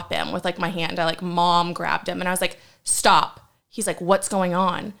stop him with like my hand. I like mom grabbed him and I was like, stop. He's like, what's going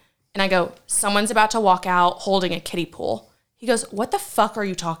on? And I go, someone's about to walk out holding a kiddie pool. He goes, what the fuck are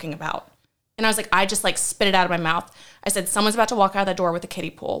you talking about? And I was like, I just like spit it out of my mouth. I said, someone's about to walk out of the door with a kiddie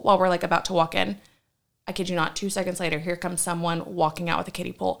pool while we're like about to walk in. I kid you not, 2 seconds later, here comes someone walking out with a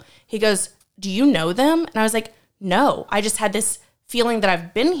kiddie pool. He goes, do you know them? And I was like, no, I just had this feeling that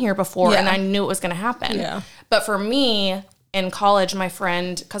I've been here before and I knew it was going to happen. Yeah. But for me, in college, my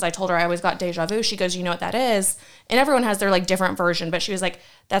friend, because I told her I always got deja vu, she goes, you know what that is? And everyone has their like different version, but she was like,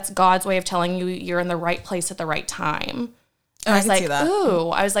 that's God's way of telling you you're in the right place at the right time. And I was can like, see that. ooh,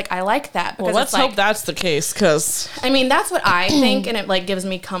 I was like, I like that. Because Well, let's it's like, hope that's the case, because I mean, that's what I think, and it like gives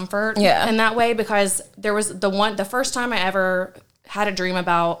me comfort in that way, because there was the first time I ever had a dream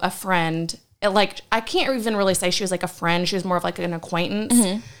about a friend. It, like, I can't even really say she was like a friend. She was more of like an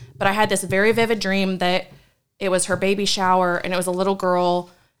acquaintance. But I had this very vivid dream that it was her baby shower and it was a little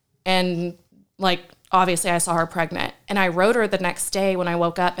girl, and like obviously I saw her pregnant. And I wrote her the next day when I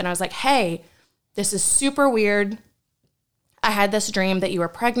woke up and I was like, hey, this is super weird. I had this dream that you were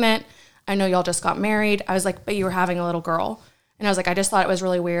pregnant. I know y'all just got married. I was like, but you were having a little girl. And I was like, I just thought it was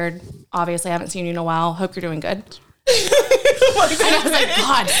really weird. Obviously, I haven't seen you in a while. Hope you're doing good. And I was like,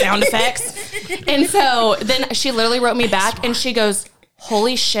 God, sound effects. And so then she literally wrote me back and she goes,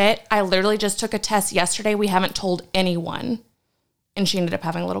 holy shit, I literally just took a test yesterday. We haven't told anyone. And she ended up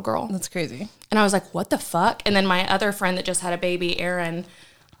having a little girl. That's crazy. And I was like, what the fuck? And then my other friend that just had a baby, Erin,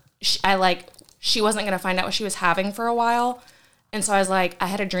 she wasn't going to find out what she was having for a while. And so I was like, I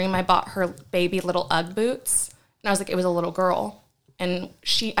had a dream. I bought her baby little Ugg boots. And I was like, it was a little girl. And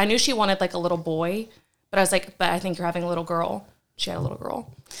I knew she wanted like a little boy, but I was like, but I think you're having a little girl. She had a little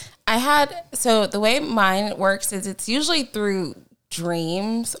girl. So the way mine works is it's usually through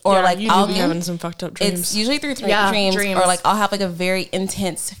dreams or yeah, like you I'll do be having some fucked up dreams. It's usually through Yeah, dreams, dreams. or like I'll have like a very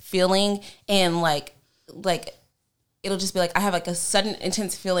intense feeling, and like it'll just be like I have like a sudden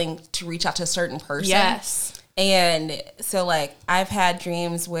intense feeling to reach out to a certain person. Yes. And so like I've had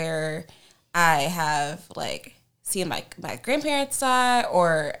dreams where I have like seen my grandparents die,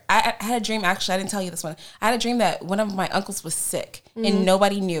 or I had a dream, actually I didn't tell you this one. I had a dream that one of my uncles was sick and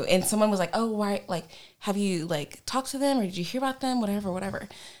nobody knew, and someone was like, oh, why, like, have you like talked to them or did you hear about them, whatever.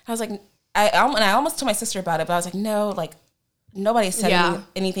 I was like, I almost told my sister about it, but I was like, no, like nobody said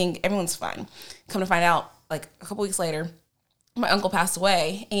anything, everyone's fine. Come to find out, like a couple weeks later, my uncle passed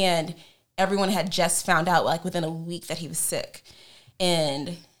away, and everyone had just found out like within a week that he was sick.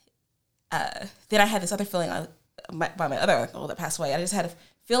 And then I had this other feeling by my other uncle that passed away. I just had a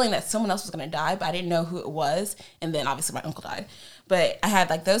feeling that someone else was going to die, but I didn't know who it was. And then obviously my uncle died. But I had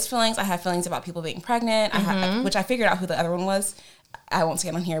like those feelings. I had feelings about people being pregnant, which I figured out who the other one was. I won't say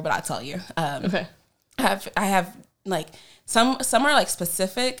it on here, but I'll tell you. Okay. I have like some are like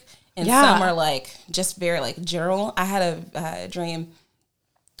specific and some are like just very like general. I had a dream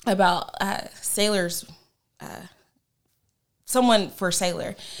about sailors, someone for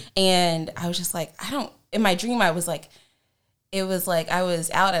sailor, and I was just like, in my dream I was like, it was like I was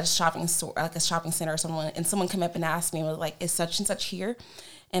out at a shopping store, like a shopping center or someone, and someone came up and asked me, was like, is such and such here?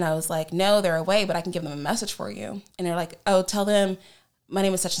 And I was like, no, they're away, but I can give them a message for you. And they're like, oh, tell them my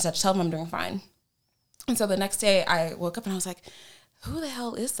name is such and such, tell them I'm doing fine. And so the next day I woke up and I was like, who the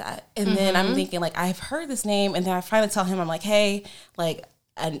hell is that? And then I'm thinking like, I've heard this name. And then I finally tell him, I'm like, hey, like,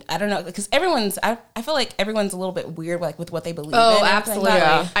 and I don't know, because I feel like everyone's a little bit weird, like with what they believe in. Oh, absolutely.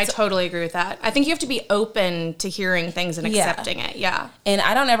 Yeah. I totally agree with that. I think you have to be open to hearing things and accepting it. Yeah. And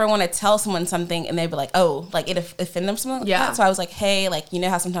I don't ever want to tell someone something and they'd be like, oh, like it offend them something like that. So I was like, hey, like, you know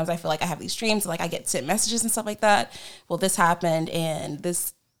how sometimes I feel like I have these dreams, like I get sent messages and stuff like that. Well, this happened and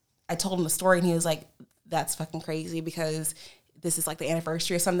I told him the story and he was like, that's fucking crazy because this is like the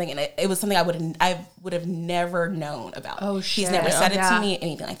anniversary or something. And it was something I would have never known about. Oh, shit. He's never said it to me,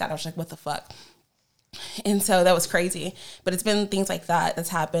 anything like that. I was like, what the fuck? And so that was crazy. But it's been things like that that's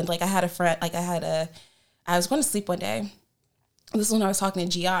happened. Like I had a friend, I was going to sleep one day. This is when I was talking to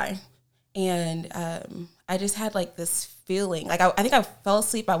GI. And I just had like this feeling. Like I think I fell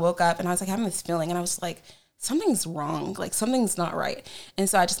asleep, I woke up and I was like having this feeling. And I was like, something's wrong. Like something's not right. And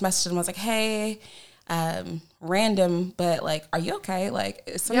so I just messaged him. I was like, hey, random, but like, are you okay? Like,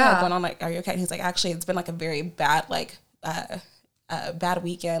 is something going on? Like, are you okay? And he's like, actually, it's been like a very bad, like, bad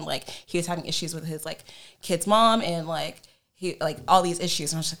weekend. Like, he was having issues with his like kid's mom, and like he like all these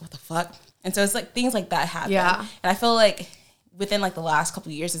issues. And I was like, what the fuck? And so it's like things like that happen. Yeah. And I feel like within like the last couple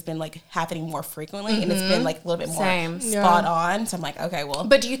of years, it's been like happening more frequently, and it's been like a little bit more spot on. So I'm like, okay, well.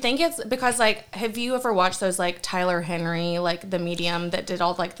 But do you think it's because like, have you ever watched those like Tyler Henry, like the medium that did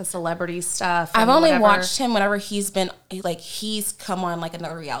all like the celebrity stuff? I've only watched him whenever he's come on like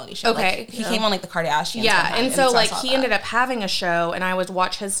another reality show. Okay. Like, he came on like the Kardashians. Yeah. And so like he ended up having a show, and I would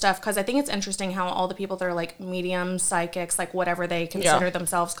watch his stuff because I think it's interesting how all the people that are like mediums, psychics, like whatever they consider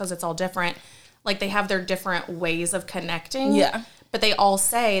themselves, because it's all different. Like, they have their different ways of connecting. Yeah. But they all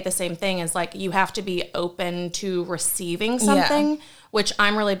say the same thing is, like, you have to be open to receiving something, which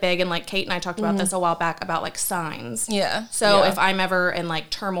I'm really big. And, like, Kate and I talked about this a while back about, like, signs. Yeah. So if I'm ever in,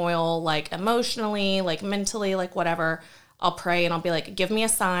 like, turmoil, like, emotionally, like, mentally, like, whatever, I'll pray and I'll be like, give me a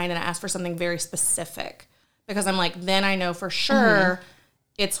sign, and I ask for something very specific. Because I'm like, then I know for sure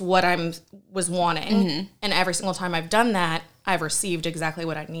it's what I was wanting. And every single time I've done that, I've received exactly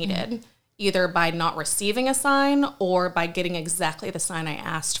what I needed. Either by not receiving a sign or by getting exactly the sign I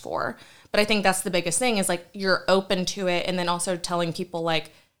asked for. But I think that's the biggest thing is like you're open to it, and then also telling people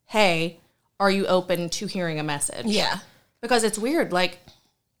like, hey, are you open to hearing a message? Yeah. Because it's weird. Like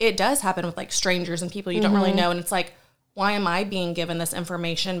it does happen with like strangers and people you don't really know. And it's like, why am I being given this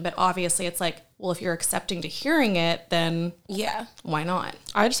information? But obviously it's like, well, if you're accepting to hearing it, then why not?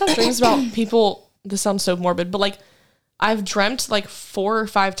 I just have dreams about people. This sounds so morbid, but like I've dreamt like 4 or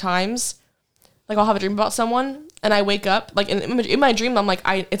 5 times. Like I'll have a dream about someone and I wake up like in my dream I'm like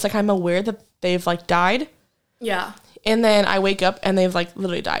it's like I'm aware that they've like died. Yeah. And then I wake up and they've like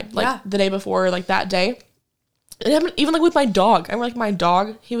literally died like the day before, like that day. It happened even like with my dog. I remember like my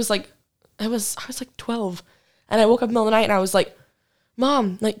dog, he was like I was like 12 and I woke up in the middle of the night and I was like,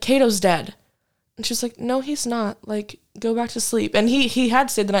 Mom, like Cato's dead. And she was like, no, he's not. Like go back to sleep. And he had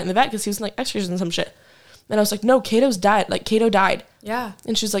stayed the night in the vet because he was in, like exercises and some shit. And I was like, no, Cato's died. Like, Cato died. Yeah.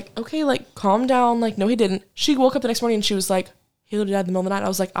 And she was like, okay, like, calm down. Like, no, he didn't. She woke up the next morning and she was like, he literally died in the middle of the night. I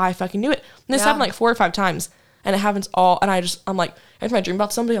was like, I fucking knew it. And this happened like 4 or 5 times. And it happens all, and I'm like, every time I dream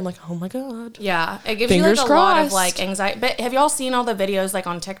about somebody, I'm like, oh my God. Yeah. It gives you like a lot of like anxiety. But have y'all seen all the videos like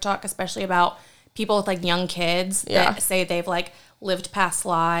on TikTok, especially about people with like young kids that say they've like lived past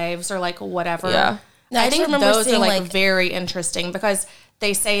lives or like whatever? Yeah. I think those are like very interesting because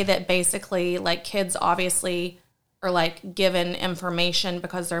they say that basically like kids obviously are like given information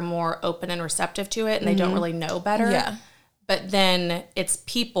because they're more open and receptive to it and they don't really know better. Yeah. But then it's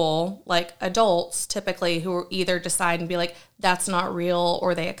people like adults typically who either decide and be like, that's not real,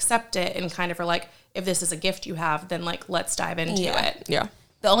 or they accept it and kind of are like, if this is a gift you have, then like, let's dive into it. Yeah.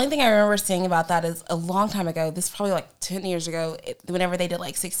 The only thing I remember seeing about that is a long time ago, this is probably like 10 years ago, whenever they did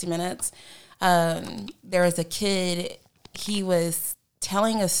like 60 Minutes, there was a kid, he was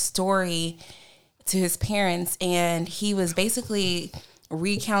telling a story to his parents, and he was basically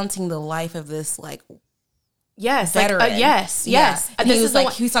recounting the life of this like Yes, veteran. yes. And This he was is the like,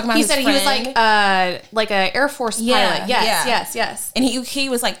 one- he was talking about He his said friend. he was like a Air Force pilot. Yes. And he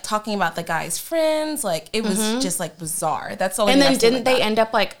was like talking about the guy's friends. Like it was just like bizarre. That's the only. And thing then I've seen didn't like they that. end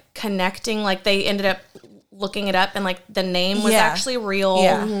up like connecting? Like they ended up looking it up, and like the name was Yeah. actually real.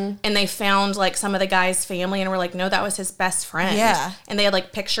 Yeah. And they found like some of the guy's family, and were like, no, that was his best friend. Yeah. And they had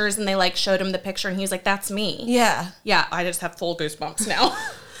like pictures, and they like showed him the picture, and he was like, that's me. Yeah. Yeah, I just have full goosebumps now.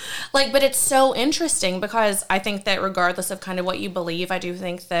 Like, but it's so interesting because I think that regardless of kind of what you believe, I do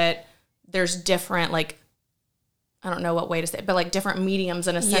think that there's different, like, I don't know what way to say it, but like different mediums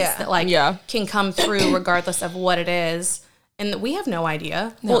in a sense Yeah. that like Yeah. can come through regardless of what it is. And we have no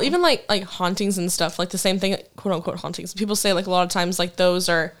idea. Well, even like hauntings and stuff, like the same thing, quote unquote hauntings. People say like a lot of times like those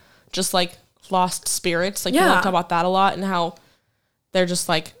are just like lost spirits. Like you want Yeah. to talk about that a lot and how they're just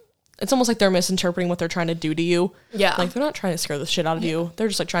like, it's almost like they're misinterpreting what they're trying to do to you. Yeah. Like they're not trying to scare the shit out of you. They're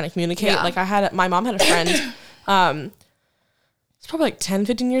just like trying to communicate. Yeah. Like my mom had a friend, it's probably like 10,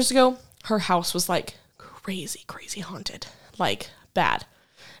 15 years ago. Her house was like crazy haunted, like bad.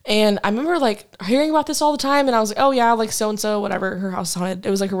 And I remember like hearing about this all the time, and I was like, oh yeah, like so-and-so, whatever, her house is haunted. It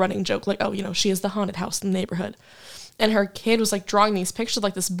was like a running joke, like, oh, you know, she is the haunted house in the neighborhood. And her kid was like drawing these pictures of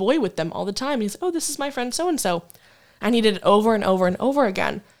like this boy with them all the time. And he's like, oh, this is my friend so-and-so. And he did it over and over and over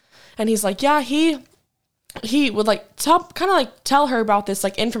again. And he's like, yeah, he would like tell her about this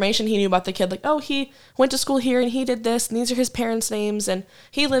like information he knew about the kid. Like, oh, he went to school here and he did this, and these are his parents' names, and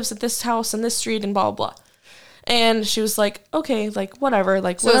he lives at this house and this street and blah, blah, blah. And she was like, okay, like whatever,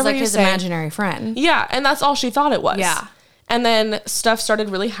 like So it was whatever like you his say. imaginary friend. Yeah, and that's all she thought it was. Yeah. And then stuff started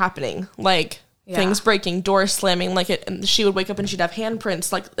really happening, like things breaking, doors slamming, like it. And she would wake up and she'd have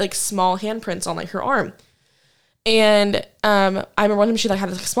handprints, like small handprints on like her arm. And I remember one time she like had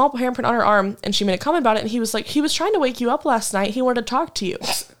a small handprint on her arm, and she made a comment about it. And he was like, he was trying to wake you up last night. He wanted to talk to you.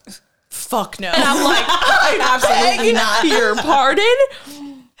 Fuck no. And I'm like, Absolutely not. your pardon.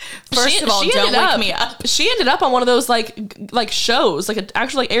 First of all, don't wake me up. She ended up on one of those like shows, like an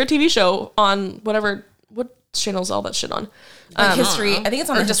actual like Air TV show on what channels all that shit on. Like history. I think it's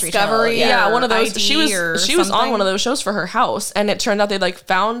on the History Discovery. Channel. Yeah, one of those. ID She or was on something. one of those shows for her house, and it turned out they like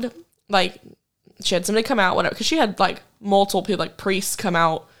found like she had somebody come out, whatever, because she had like multiple people, like priests come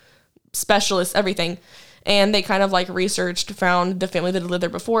out, specialists, everything. And they kind of like researched, found the family that had lived there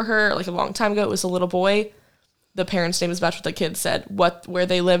before her, like a long time ago. It was a little boy. The parents' name was matched what the kid said. Where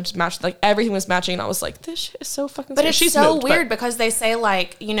they lived matched, like everything was matching. And I was like, this shit is so fucking. But scary. it's She's so moved, weird because they say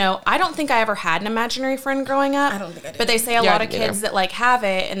like, you know, I don't think I ever had an imaginary friend growing up. I don't think I did. But they say a Yeah, lot I of didn't kids either. that like have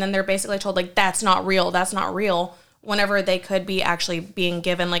it, and then they're basically told like that's not real, whenever they could be actually being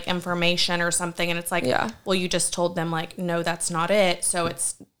given like information or something, and it's like, Yeah. well, you just told them like, no, that's not it. So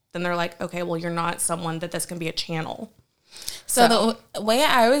then they're like, okay, well, you're not someone that this can be a channel. So the way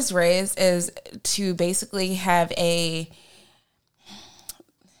I was raised is to basically have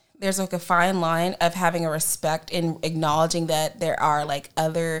there's like a fine line of having a respect and acknowledging that there are like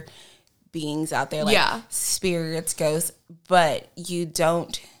other beings out there, like Yeah. spirits, ghosts, but you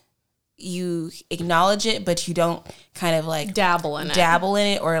acknowledge it, but you don't kind of like Dabble in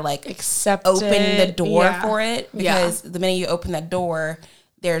it. Or like Accept open the it. door Yeah. for it, because the minute you open that door,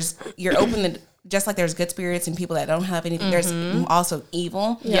 just like there's good spirits and people that don't have anything, there's also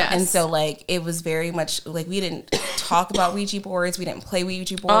evil. Yes. And so like it was very much like we didn't talk about Ouija boards, we didn't play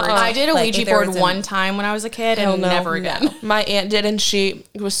Ouija boards. I did a Like, Ouija if there board was one time when I was a kid, Hell and no. never again. My aunt did, and she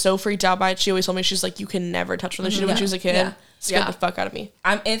was so freaked out by it. She always told me, she's like, you can never touch one. She did when she was a kid. Yeah. Scared Yeah. the fuck out of me.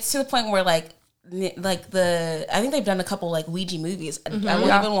 It's to the point where I think they've done a couple like Ouija movies. I won't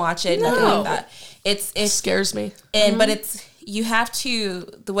Yeah. even watch it. Nothing like that. It's It scares me. and but it's you have to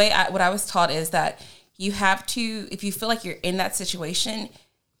the way what I was taught is that you have to, if you feel like you're in that situation,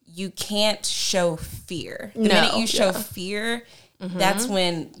 you can't show fear. The minute you show fear, that's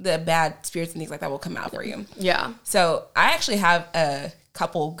when the bad spirits and things like that will come out for you. Yeah. So I actually have a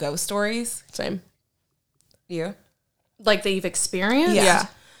couple ghost stories. Same. You? Like that you've experienced? Yeah.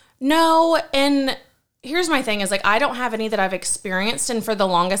 No, and here's my thing is like I don't have any that I've experienced, and for the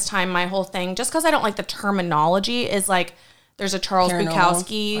longest time my whole thing, just because I don't like the terminology, is like there's a Charles Paranormal.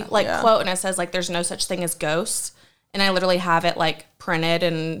 Bukowski quote, and it says like there's no such thing as ghosts, and I literally have it like printed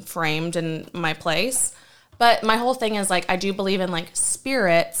and framed in my place. But my whole thing is like I do believe in like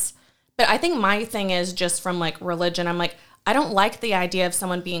spirits, but I think my thing is just from like religion. I'm like I don't like the idea of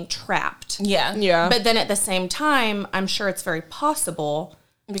someone being trapped. Yeah. Yeah. But then at the same time, I'm sure it's very possible.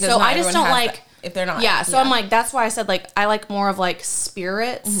 Because so not I just everyone don't has like that, if they're not. Yeah, so I'm like that's why I said like I like more of like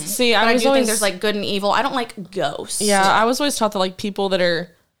spirits. See, But I I was do always think there's like good and evil. I don't like ghosts. Yeah, I was always taught that like people that are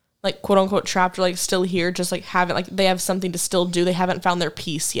like quote unquote trapped or like still here, just like haven't, like they have something to still do. They haven't found their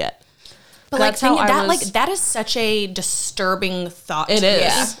peace yet. But that's like how that, I was, like that is such a disturbing thought. it to is. me.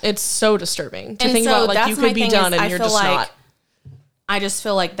 Yeah. It's so disturbing to And think so about, like that's you my could be thing done is and I you're feel just like, not. I just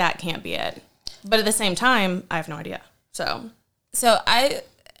feel like that can't be it. But at the same time, I have no idea. So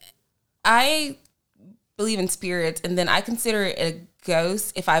I believe in spirits, and then I consider it a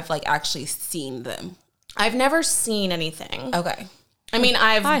ghost if I've like actually seen them. I've never seen anything. Okay. I mean,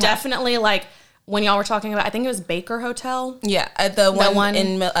 I have. definitely like when y'all were talking about, I think it was Baker Hotel. Yeah, the one, one-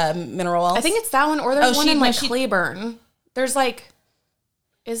 in Mineral Wells. I think it's that one, or there's one in like she- Cleburne. There's like,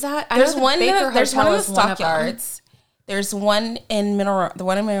 is that? I there's know the one. Baker There's one Hotel in the is one of them. Stockyards. There's one in the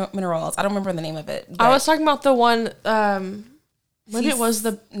one in Mineral Wells. I don't remember the name of it. I was talking about the one, maybe it Cis- was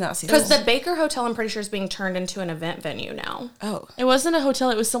the, no, Because the Baker Hotel, I'm pretty sure, is being turned into an event venue now. oh, it wasn't a hotel,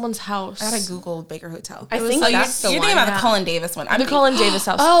 it was someone's house. I gotta Google Baker Hotel. I think you're that's the thinking one, about yeah. the Colin Davis one. The Colin Davis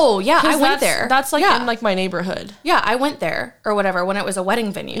house. Oh yeah, I 'Cause went that's- there. That's like yeah. in like my neighborhood. Yeah, I went there or whatever when it was a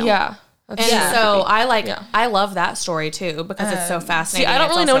wedding venue. Yeah. And That's so creepy. I like Yeah. I love that story too because it's so See, fascinating. I don't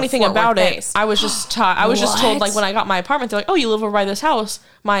It's really know also anything Fort about Worth it. based. I was just taught. I was just told, What? like, when I got my apartment, they're like, "Oh, you live over by this house."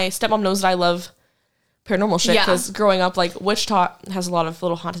 My stepmom knows that I love paranormal shit Yeah. because growing up, like, Wichita has a lot of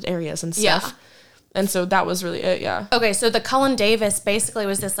little haunted areas and stuff. Yeah. And so that was really it. Yeah. Okay, so the Cullen Davis basically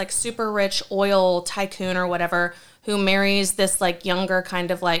was this like super rich oil tycoon or whatever who marries this like younger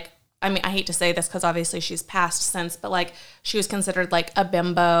kind of like, I mean, I hate to say this because obviously she's passed since, but like she was considered like a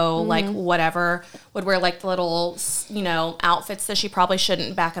bimbo, like whatever, would wear like the little, you know, outfits that she probably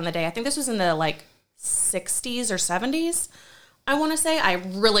shouldn't back in the day. I think this was in the like 60s or 70s, I want to say. I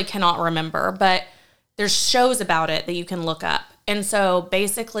really cannot remember, but there's shows about it that you can look up. And so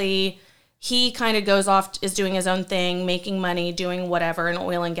basically he kind of goes off, is doing his own thing, making money, doing whatever in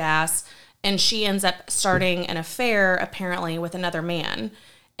oil and gas. And she ends up starting an affair apparently with another man.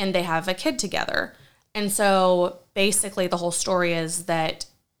 And they have a kid together. And so basically the whole story is that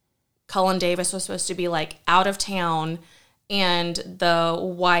Cullen Davis was supposed to be like out of town and the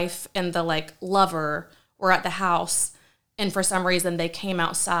wife and the like lover were at the house. And for some reason they came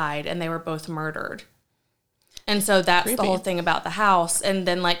outside and they were both murdered. And so that's Creepy. the whole thing about the house. And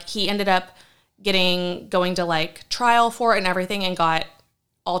then like he ended up going to like trial for it and everything and got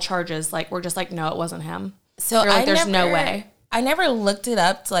all charges. Like we're just like, no, it wasn't him. So You're like, there's no way. I never looked it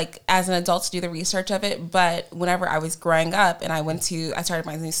up to like as an adult to do the research of it, but whenever I was growing up and I started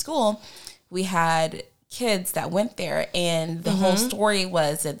my new school, we had kids that went there, and the whole story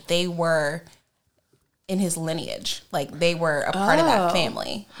was that they were in his lineage, like they were a part of that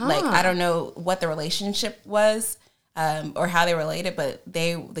family. Like I don't know what the relationship was or how they related, but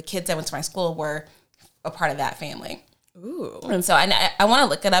the kids that went to my school were a part of that family. Ooh. And so I want to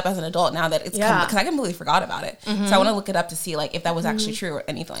look it up as an adult now that it's Yeah. because I completely forgot about it. So I want to look it up to see like if that was actually true or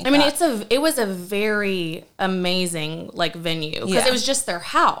anything like I mean, that. it was a very amazing like venue because Yeah. it was just their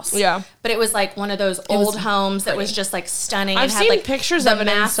house. Yeah. But it was like one of those old homes that was just like stunning. I've and had seen like pictures the of it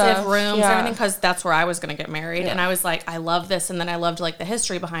and massive stuff. rooms Yeah. and everything because that's where I was going to get married. And I was like, I love this. And then I loved like the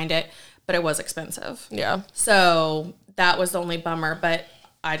history behind it, but it was expensive. Yeah. So that was the only bummer. But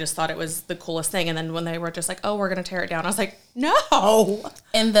I just thought it was the coolest thing. And then when they were just like, oh, we're going to tear it down, I was like, no.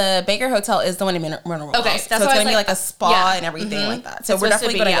 And the Baker Hotel is the one in Mineral Wells. Okay, so that's why it's I was gonna be like, like a spa yeah. and everything like that. So It's we're supposed to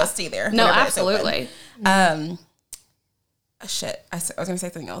definitely be, gonna yeah. go stay there. No, whenever it's open. absolutely. Shit, I was gonna say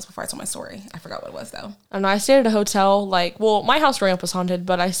something else before I told my story. I forgot what it was though. I don't know. I stayed at a hotel, like, well, my house growing up was haunted,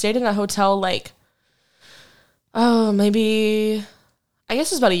 but I stayed in a hotel, like, oh, maybe, I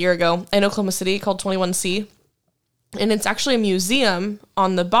guess it was about a year ago in Oklahoma City called 21C. And it's actually a museum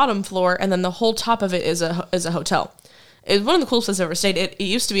on the bottom floor, and then the whole top of it is a hotel. It's one of the coolest places I've ever stayed. It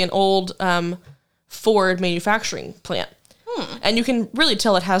used to be an old Ford manufacturing plant. And you can really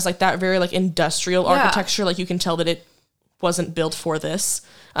tell it has, like, that very, like, industrial architecture. Like, you can tell that it wasn't built for this.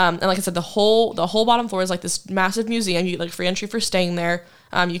 And like I said, the whole bottom floor is like this massive museum. You get like free entry for staying there.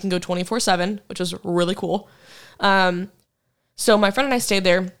 You can go 24/7, which is really cool. So my friend and I stayed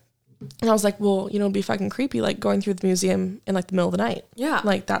there, and I was like, well, you know, it'd be fucking creepy, like going through the museum in like the middle of the night. Yeah.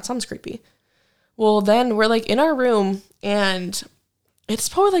 Like that sounds creepy. Well, then we're like in our room, and it's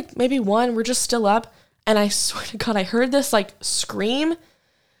probably like maybe 1, we're just still up, and I swear to God, I heard this like scream,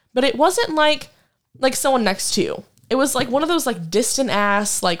 but it wasn't like someone next to you. It was like one of those like distant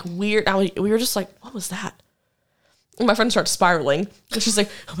ass, like weird. We were just like, what was that? And my friend starts spiraling. And she's like,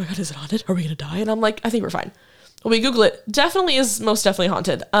 oh my God, is it haunted? Are we going to die? And I'm like, I think we're fine. Well, we Google it. Definitely is most definitely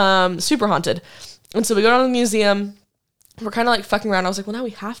haunted. Super haunted. And so we go down to the museum. We're kind of like fucking around. I was like, well, now we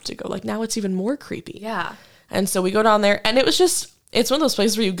have to go. Like now it's even more creepy. Yeah. And so we go down there, and it was just, it's one of those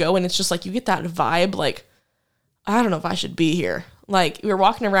places where you go and it's just like, you get that vibe like I don't know if I should be here. Like, we were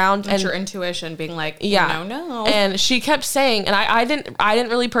walking around That's and your intuition being like, yeah, no. And she kept saying, and I didn't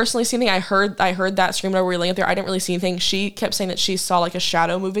really personally see anything. I heard that scream whenever we were laying up there. I didn't really see anything. She kept saying that she saw like a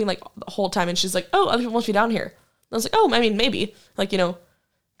shadow moving like the whole time, and she's like, oh, other people must be down here. And I was like, oh, I mean, maybe, like, you know,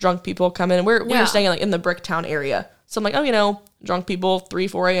 drunk people come in, and we were staying like in the Bricktown area, so I'm like, oh, you know, drunk people,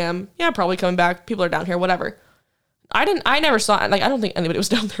 3-4 a.m. Yeah, probably coming back. People are down here, whatever. I never saw it. Like, I don't think anybody was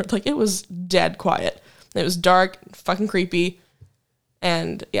down there. Like, it was dead quiet. It was dark, fucking creepy.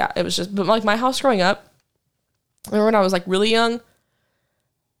 And yeah, it was just, but like my house growing up, I remember when I was like really young,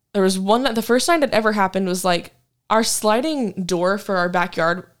 there was one that the first time that ever happened was like our sliding door for our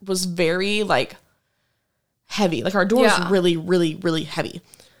backyard was very like heavy. Like our door was really, really, really heavy.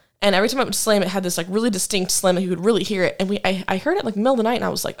 And every time I would slam, it had this like really distinct slam that you could really hear it. And I heard it like middle of the night, and I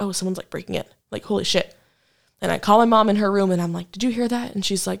was like, oh, someone's like breaking it. Like, holy shit. And I call my mom in her room, and I'm like, did you hear that? And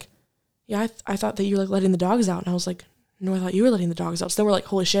she's like, yeah, I thought that you were like letting the dogs out. And I was like, no, I thought you were letting the dogs out. So then we're like,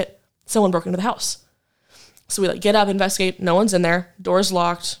 holy shit, someone broke into the house. So we like get up, investigate. No one's in there. Door's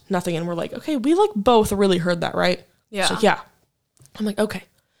locked, nothing. And we're like, okay, we like both really heard that, right? Yeah. She's like, yeah. I'm like, okay.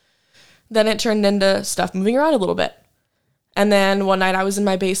 Then it turned into stuff moving around a little bit. And then one night I was in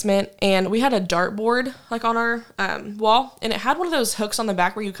my basement, and we had a dartboard like on our wall, and it had one of those hooks on the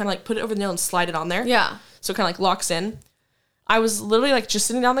back where you kind of like put it over the nail and slide it on there. Yeah. So it kind of like locks in. I was literally like just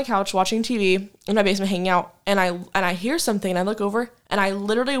sitting down on the couch watching TV in my basement, hanging out, and I hear something, and I look over, and I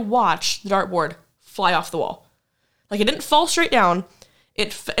literally watch the dartboard fly off the wall. Like, it didn't fall straight down.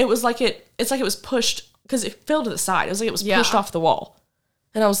 It was like it's like it was pushed, because it fell to the side. It was like it was pushed off the wall.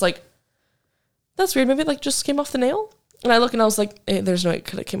 And I was like, that's weird. Maybe it like just came off the nail. And I look, and I was like, there's no way it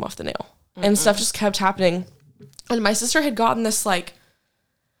could have came off the nail. Mm-mm. And stuff just kept happening. And my sister had gotten this like,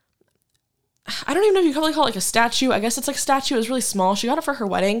 I don't even know if you probably call it like a statue. I guess it's like a statue. It was really small. She got it for her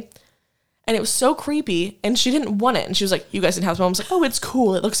wedding, and it was so creepy, and she didn't want it. And she was like, you guys didn't have it. I was like, oh, it's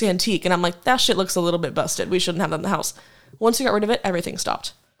cool. It looks antique. And I'm like, that shit looks a little bit busted. We shouldn't have that in the house. Once we got rid of it, everything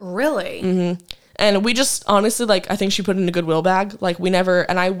stopped. Really? Mm-hmm. And we just, honestly, like, I think she put it in a Goodwill bag. Like, we never,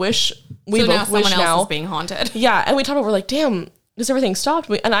 and I wish, we so both now wish someone now. else is being haunted. Yeah, and we talked about, we're like, damn, does everything stopped?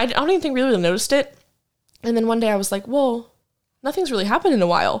 And I don't even think we really noticed it. And then one day I was like, well, nothing's really happened in a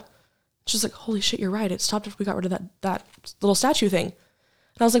while. She's like, holy shit, you're right. It stopped after we got rid of that little statue thing.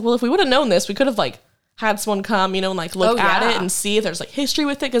 And I was like, well, if we would have known this, we could have like had someone come, you know, and like look at it and see if there's like history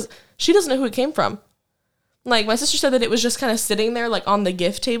with it, because she doesn't know who it came from. Like, my sister said that it was just kind of sitting there like on the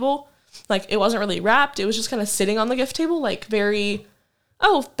gift table. Like, it wasn't really wrapped. It was just kind of sitting on the gift table, like very,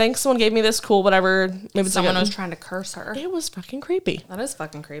 oh, thanks, someone gave me this, cool, whatever. Maybe it's someone like was trying to curse her. It was fucking creepy. That is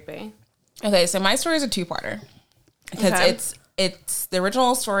fucking creepy. Okay, so my story is a two-parter, because it's the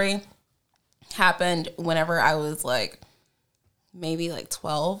original story happened whenever I was like maybe like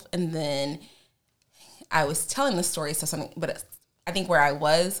 12, and then I was telling the story, so something, but I think where I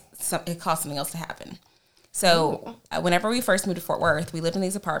was, it caused something else to happen. So whenever we first moved to Fort Worth, we lived in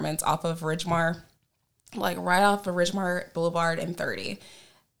these apartments off of Ridgemar, like right off of Ridgemar Boulevard and 30.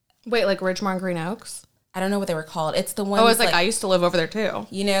 Wait, like Ridgemar and Green Oaks? I don't know what they were called. It's the one. Oh, it's like I used to live over there too.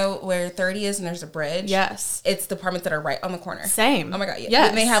 You know where 30 is and there's a bridge? Yes. It's the apartments that are right on the corner. Same. Oh my God. Yeah. Yes.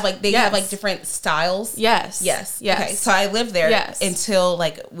 And they have like different styles. Yes. Yes. Yes. Okay. So I lived there Yes. until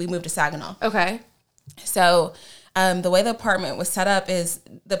like we moved to Saginaw. Okay. So the way the apartment was set up is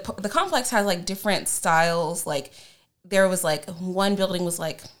the complex has like different styles. Like there was like one building was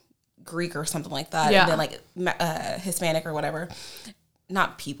like Greek or something like that. Yeah. And then like Hispanic or whatever.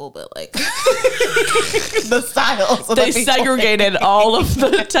 Not people, but like the styles. Of They the people. segregated all of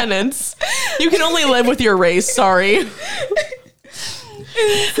the tenants. You can only live with your race, sorry.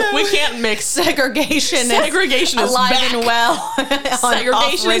 We can't mix. Segregation Segregation is alive back. and well.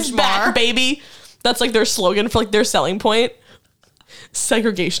 Segregation is back, baby. That's like their slogan for like their selling point.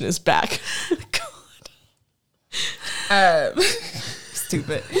 Segregation is back.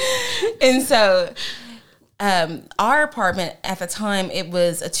 Stupid. And so our apartment at the time, it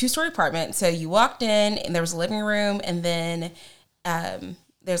was a 2-story apartment. So you walked in and there was a living room, and then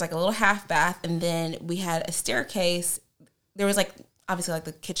there's like a little half bath, and then we had a staircase. There was like obviously like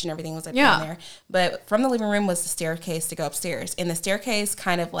the kitchen, everything was like in there. But from the living room was the staircase to go upstairs. And the staircase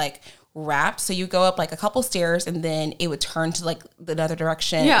kind of like wrapped. So you go up like a couple stairs, and then it would turn to like the other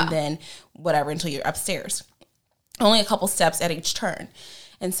direction, and then whatever until you're upstairs. Only a couple steps at each turn.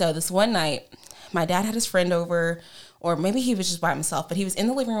 And so this one night, my dad had his friend over, or maybe he was just by himself, but he was in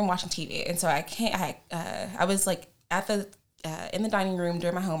the living room watching TV. And so I was like at the in the dining room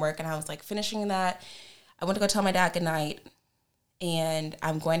doing my homework, and I was like finishing that. I went to go tell my dad goodnight, and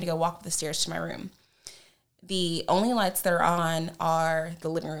I'm going to go walk up the stairs to my room. The only lights that are on are the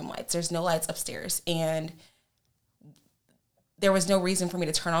living room lights. There's no lights upstairs. And there was no reason for me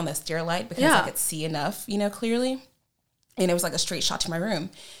to turn on the stair light because I could see enough, clearly. And it was like a straight shot to my room.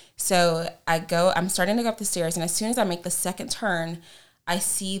 So I'm starting to go up the stairs. And as soon as I make the second turn, I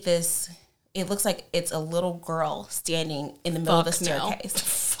see this, it looks like it's a little girl standing in the middle of the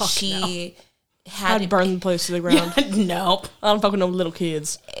staircase. She had I'd burn the place to the ground. Nope. I don't fuck with no little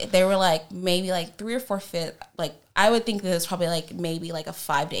kids. They were like maybe like 3 or 4 feet. Like I would think that it was probably like maybe like a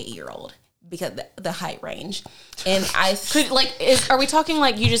 5 to 8 year old because the height range. And are we talking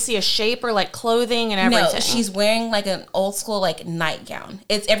like you just see a shape or like clothing and everything? No, she's wearing like an old school like nightgown.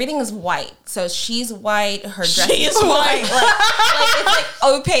 Everything is white. So she's white. Her dress is white. like it's like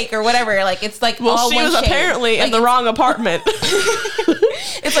opaque or whatever. Like it's like all she one was shade. apparently in the wrong apartment.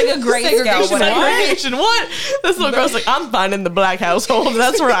 It's like a grayscale. Segregation. What? This little girl's like, I'm finding the black household.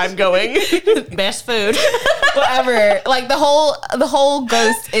 That's where I'm going. Best food. Whatever. Like the whole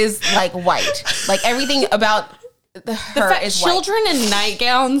ghost is like white. Like everything about her is white. Children in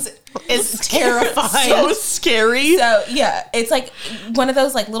nightgowns is terrifying. So scary. So yeah, it's like one of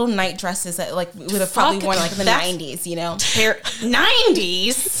those like little night dresses that like we would have probably worn like in the 90s,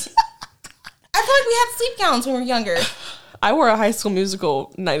 90s? I feel like we had sleep gowns when we were younger. I wore a High School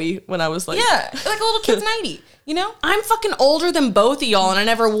Musical 90 when I was like... Yeah, like a little kid's 90, I'm fucking older than both of y'all and I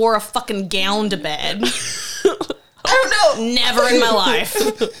never wore a fucking gown to bed. I don't know. Never in my life.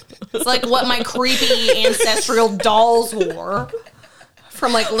 It's like what my creepy ancestral dolls wore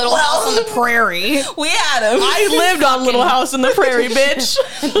from like Little House on the Prairie. We had them. I lived on Little House on the Prairie, bitch.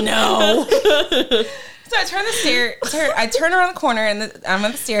 No. So I turn around the corner and I'm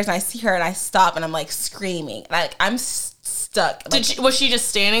on the stairs and I see her and I stop and I'm like screaming. Like I'm stuck. Like, Was she just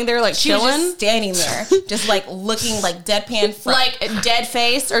standing there like she chilling? was just standing there, just like looking like deadpan front. Like dead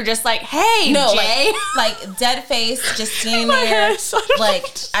face or just like, hey, no, Jay? like dead face, just standing there. Like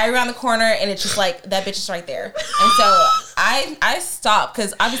I around the corner and it's just like that bitch is right there. And so I stopped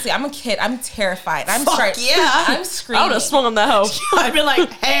because obviously I'm a kid. I'm terrified. I'm screaming. I would have swung on that hoe. I'd be like,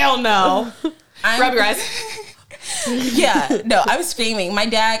 hell no. Rub your eyes. Yeah, no, I was screaming. My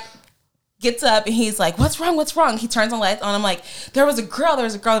dad gets up and he's like, what's wrong? He turns the lights on. I'm like, there was a girl.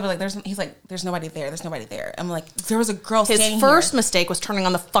 He's like, there's nobody there. I'm like, there was a girl standing His first mistake was turning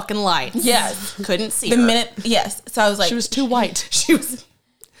on the fucking lights. Yes. Couldn't see her. Yes. So I was like, she was too white. She was,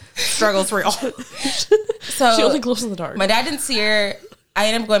 struggle's real. So she only glows in the dark. My dad didn't see her. I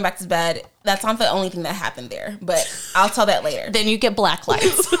ended up going back to bed. That's not the only thing that happened there, but I'll tell that later. Then you get black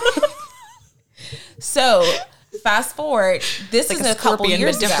lights. So fast forward, this is a couple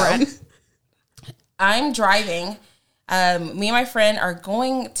years ago. I'm driving. Me and my friend are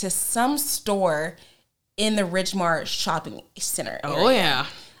going to some store in the Ridgemar shopping center area. Oh yeah.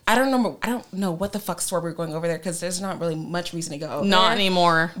 I don't know what the fuck store we were going over there because there's not really much reason to go over Not there.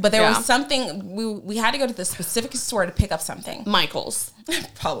 anymore. But there was something we had to go to the specific store to pick up something. Michael's.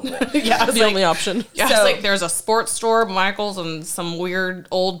 Probably. Yeah, the only option. Yeah, So- it's like there's a sports store, Michael's, and some weird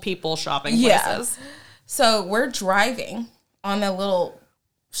old people shopping places. So we're driving on that little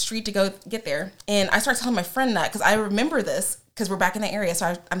street to go get there. And I start telling my friend that because I remember this because we're back in the area.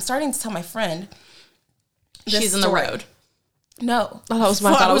 So I'm starting to tell my friend. She's in the road. No. Oh, that was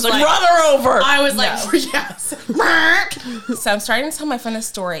my thought. I was like, like- run her over. I was like, yes. So I'm starting to tell my friend this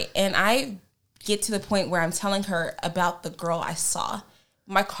story. And I get to the point where I'm telling her about the girl I saw.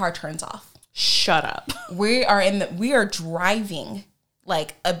 My car turns off. Shut up. We are driving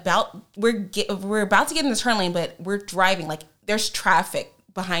like we're about to get in the turn lane, but we're driving like there's traffic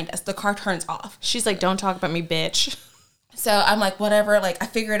behind us. The car turns off. She's like, don't talk about me, bitch. So I'm like, whatever. Like I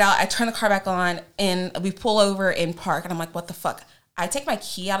figure it out. I turn the car back on and we pull over and park. And I'm like, what the fuck? I take my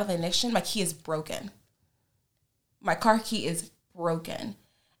key out of the ignition. My key is broken. My car key is broken.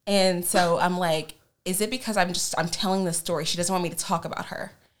 And so I'm like, is it because I'm telling this story? She doesn't want me to talk about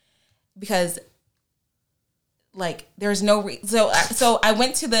her because like there's no so I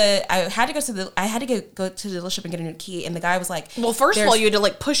went to I had to go to the dealership and get a new key, and the guy was like, Well, first of all, you had to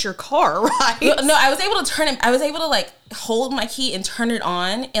like push your car, right? no, I was able to turn it. I was able to like hold my key and turn it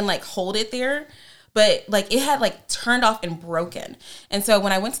on and like hold it there, but like it had like turned off and broken. And so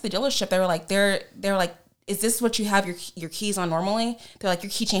when I went to the dealership, they were like, is this what you have your keys on normally? They're like,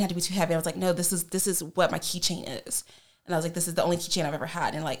 your keychain had to be too heavy. I was like, no, this is what my keychain is. And I was like, this is the only keychain I've ever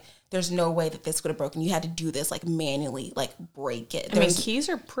had. And like, there's no way that this would have broken. You had to do this like manually, like break it. Keys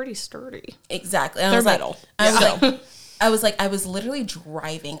are pretty sturdy. Exactly. And They're metal. I was literally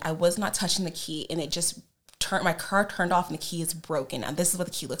driving. I was not touching the key, and it just my car turned off, and the key is broken. And this is what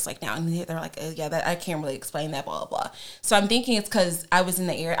the key looks like now. And they're like, I can't really explain that, blah, blah, blah. So I'm thinking it's because I was in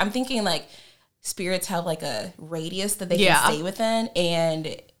the area. I'm thinking like spirits have like a radius that they can stay within,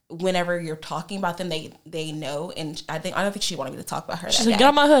 and whenever you're talking about them, they know. And I don't think she wanted me to talk about her. She's like, get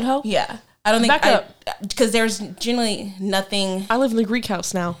on my hood, ho. Yeah. I don't think Back up. because there's generally nothing. I live in the Greek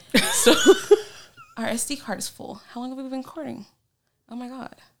house now. So Our SD card is full. How long have we been recording? Oh my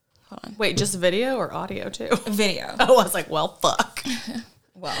God. Hold on. Wait, just video or audio too? Video. Oh, I was like, well, fuck.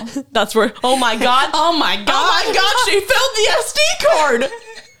 Well. that's where, oh my God. Oh my God. Oh my God, she filled the SD card.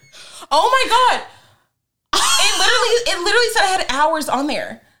 Oh my God. It literally said I had hours on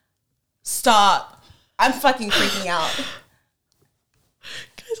there. Stop. I'm fucking freaking out.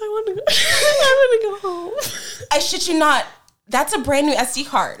 Guys, I want to go home. I shit you not. That's a brand new SD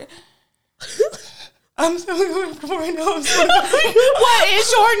card. I'm so uncomfortable right now. I'm so What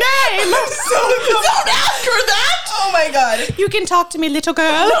is your name? Don't ask her that. Oh my God. You can talk to me, little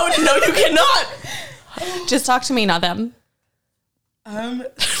girl. No, you cannot. Just talk to me, not them. I'm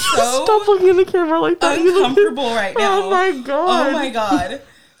so Stop looking in the camera like that. uncomfortable right now. Oh my God. Oh my God.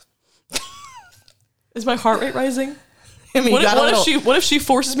 Is my heart rate rising? I mean, What if she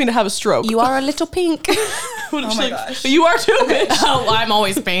forces me to have a stroke? You are a little pink. What if Oh she, my like, gosh. You are too, bitch. Oh, I'm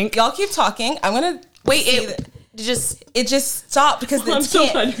always pink. Y'all keep talking. I'm gonna Wait, see it just stopped because I'm so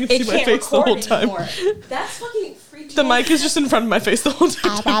glad you can see my face the whole time. That's fucking freaky. The mic is just in front of my face the whole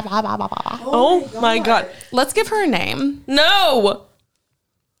time. Oh my God. Let's give her a name. No.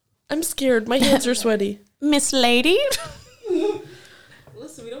 I'm scared. My hands are sweaty. Miss Lady.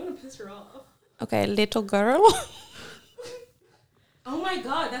 Listen, we don't want to piss her off. Okay, little girl. Oh my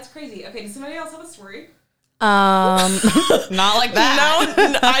God, that's crazy. Okay, does somebody else have a story? Not like that.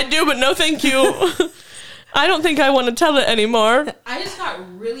 No, I do, but no thank you. I don't think I want to tell it anymore. I just got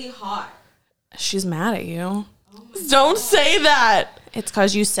really hot. She's mad at you. Don't say that. It's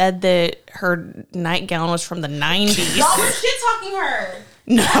because you said that her nightgown was from the 90s. Y'all were shit talking her.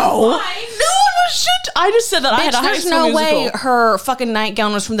 No. Why? No, it was shit. I just said that I had a high There's school no way musical. her fucking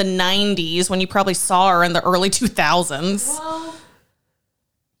nightgown was from the 90s when you probably saw her in the early 2000s. Well,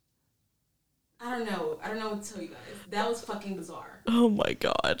 I don't know. I don't know what to tell you guys. That was fucking bizarre. Oh my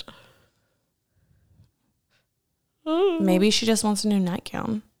God. Maybe she just wants a new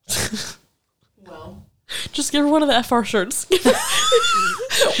nightgown. Well, Just give her one of the FR shirts.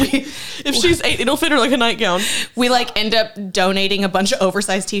 If she's 8, it'll fit her like a nightgown. We like end up donating a bunch of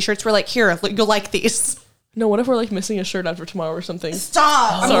oversized t-shirts. We're like, here, you'll like these. No, what if we're like missing a shirt after tomorrow or something?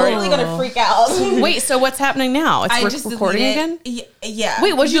 stop. Sorry. I'm really gonna freak out. Wait, so what's happening now? It's I just recording deleted- again? Yeah.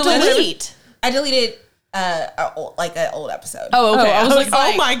 Wait, what'd you deleted- delete? I deleted an old episode. Oh, okay. I was like,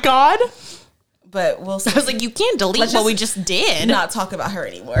 oh my God. But we'll see. I was like, you can't delete Let's what we just just did. not talk about her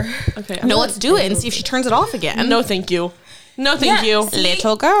anymore. Okay. No, let's do it and see if she turns it off again. No, thank you. No, thank Yeah. you.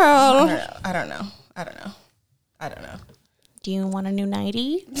 Little I girl. don't know. Do you want a new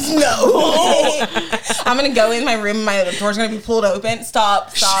nightie? No. I'm gonna go in my room. My door's gonna be pulled open. Stop.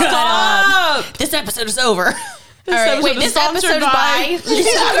 Stop. This episode is over. This right, episode Wait, is this episode sponsored is by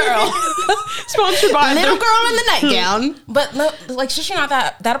Little Girl. Sponsored by Little Girl in the Nightgown. But no, like, shit, not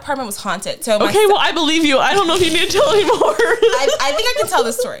that apartment was haunted. So my Okay, well, I believe you. I don't know if you need to tell anymore. I think I can tell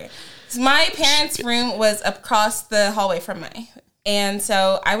the story. So my parents' room was across the hallway from mine. And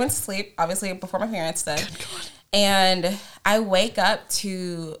so I went to sleep, obviously, before my parents did. And I wake up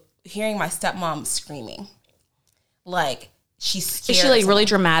to hearing my stepmom screaming. Like, she's scared. Is she like really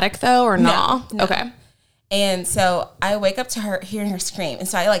dramatic though, or no? no. Okay. And so I wake up to her, hearing her scream. And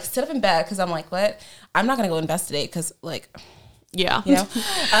so I like sit up in bed because I'm like, what? I'm not going to go investigate because, like, Yeah. you know?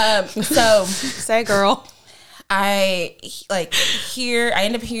 So Say, girl. I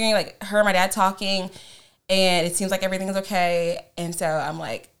end up hearing like her and my dad talking, and it seems like everything is okay. And so I'm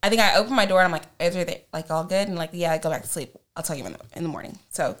like, I think I opened my door and I'm like, is everything like all good? And like, yeah, go back to sleep. I'll tell you in the morning.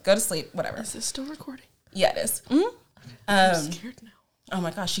 So go to sleep, whatever. Is this still recording? Yeah, it is. I'm scared now. Oh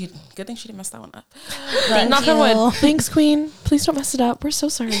my gosh, good thing she didn't mess that one up. Knock on wood. Thanks, Queen. Please don't mess it up. We're so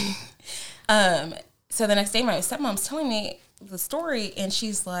sorry. So the next day, my stepmom's telling me the story, and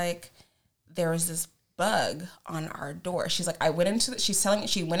she's like, there was this bug on our door. She's like, she's telling me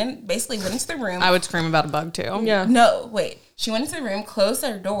she went into the room. I would scream about a bug too. Yeah. No, wait. She went into the room, closed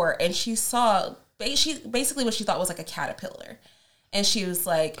her door, and she saw basically what she thought was like a caterpillar. And she was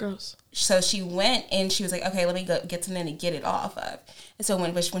like, Gross. So she went and she was like, okay, let me go get something to get it off of. And so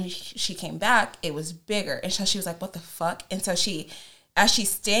when she came back, it was bigger. And so she was like, what the fuck? And so as she's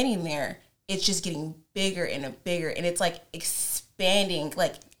standing there, it's just getting bigger and bigger. And it's like expanding,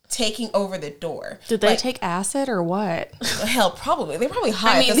 like taking over the door. Did they take acid or what? Hell, probably. They're probably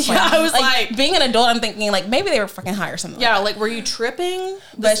high. I mean, at this point. yeah, I was like- being an adult, I'm thinking like maybe they were fucking high or something. Yeah, like were you tripping?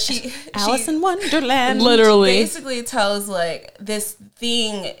 But she Alice in Wonderland. Literally. basically tells like this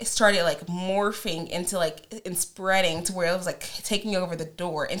thing started like morphing into like and spreading to where it was like taking over the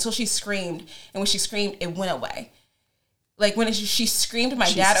door until she screamed, and when she screamed, it went away. Like when she screamed, my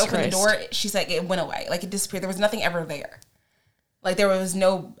dad Jesus opened the Christ. door. She's like, it went away. Like it disappeared. There was nothing ever there. Like there was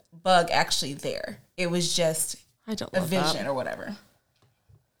no bug actually there. It was just I don't a love vision that. or whatever.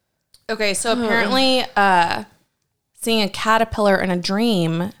 Okay, so apparently seeing a caterpillar in a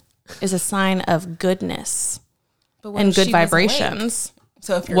dream is a sign of goodness But what and if good she was awake? vibrations.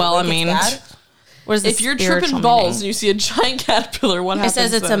 So if you're Well, I awake, mean, it's bad? what is the If you're spiritual tripping balls meaning? and you see a giant caterpillar, what It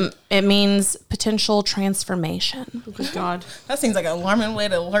happens? says then? it means potential transformation. Oh, good God. That seems like an alarming way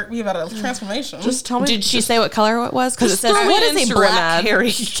to alert me about a transformation. Just tell me. Did she say what color it was? Because it says, throw me what an is a Instagram black ad."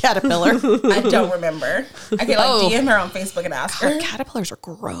 hairy caterpillar? I don't remember. I could like DM her on Facebook and ask her. Caterpillars are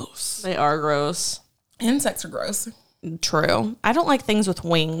gross. They are gross. Insects are gross. True. I don't like things with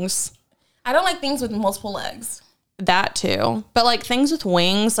wings. I don't like things with multiple legs. That too. But like things with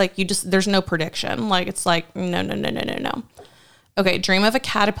wings, like there's no prediction. Like it's like, no. Okay, dream of a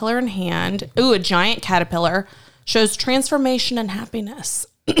caterpillar in hand. Ooh, a giant caterpillar shows transformation and happiness.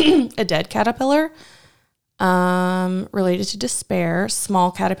 A dead caterpillar, related to despair. Small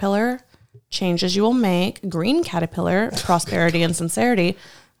caterpillar, changes you will make. Green caterpillar, prosperity and sincerity.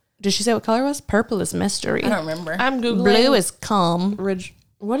 Did she say what color it was? Purple is mystery. I don't remember. I'm Googling. Blue is calm.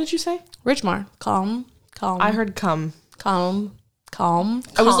 What did you say? Ridgemar, calm. I heard come. Calm.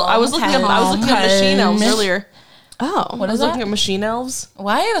 I was looking at machine elves earlier. Oh, What I is was looking that? at machine elves.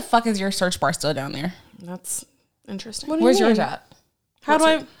 Why the fuck is your search bar still down there? that's interesting. What do you Where's mean? yours at? How do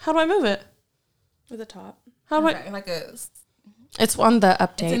I move it? At the top. How do Okay, like it's It's on the in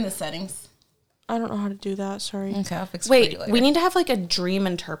update. the settings. I don't know how to do that. Sorry. Okay, I'll fix it Wait, for you later. we need to have like a dream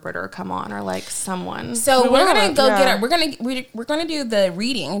interpreter come on, or like someone. So we're gonna go yeah. get it. We're gonna do the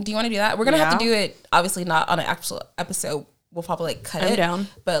reading. Do you want to do that? We're gonna have to Yeah. do it. Obviously, not on an actual episode. We'll probably like cut I'm it down.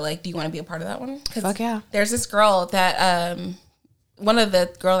 But like, do you want to be a part of that one? 'Cause Fuck yeah. There's this girl that one of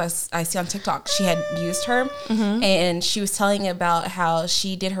the girls I see on TikTok. She had used her, and she was telling about how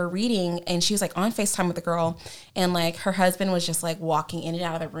she did her reading, and she was like on FaceTime with the girl, and like her husband was just like walking in and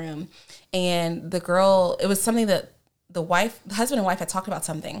out of the room, and the girl, it was something that the husband and wife had talked about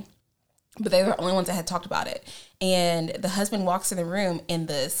something. But they were the only ones that had talked about it. And the husband walks in the room and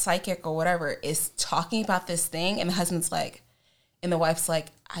the psychic or whatever is talking about this thing. And the husband's like, and the wife's like,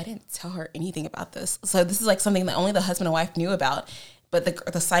 I didn't tell her anything about this. So this is like something that only the husband and wife knew about. But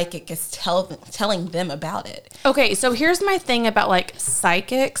the psychic is telling them about it. Okay, so here's my thing about like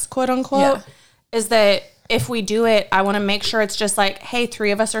psychics, quote unquote, Yeah. is that if we do it, I want to make sure it's just like, hey,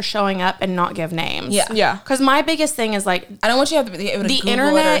 3 of us are showing up and not give names. Yeah. Yeah. Because my biggest thing is like, I don't want you to have to be able to the Google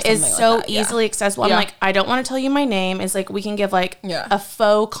internet it or is something so like that. Yeah. easily accessible. Yeah. I'm like, I don't want to tell you my name. It's like we can give like Yeah. a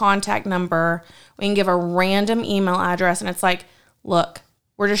faux contact number. We can give a random email address, and it's like, look,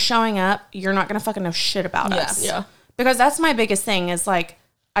 we're just showing up. You're not gonna fucking know shit about Yeah. us. Yeah. Because that's my biggest thing is like,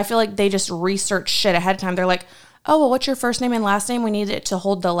 I feel like they just research shit ahead of time. They're like, oh well, what's your first name and last name? We need it to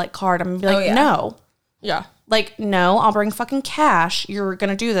hold the like card. I'm gonna be like, yeah. no. Yeah. Like, no, I'll bring fucking cash. You're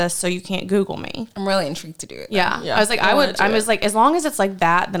gonna do this, so you can't Google me. I'm really intrigued to do it. Yeah. Yeah. I was like, I wanna do I it. was like, as long as it's like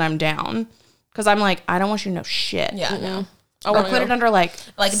that, then I'm down. Because I'm like, I don't want you to know shit. Yeah. No. I Or want put it under like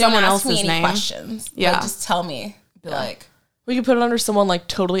Like, someone don't ask else's me any name. questions. Yeah. Like, just tell me. Be like, We could put it under someone like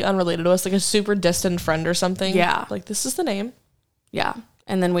totally unrelated to us, like a super distant friend or something. Yeah. Like this is the name. Yeah.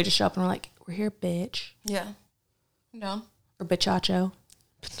 And then we just show up and we're like, we're here, bitch. yeah. No. Or bitchacho.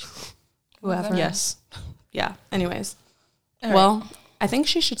 Whoever. Yes. Yeah. Anyways. All Well, I think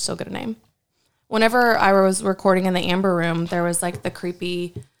she should still get a name. Whenever I was recording in the Amber Room, there was like the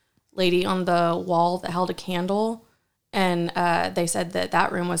creepy lady on the wall that held a candle. And they said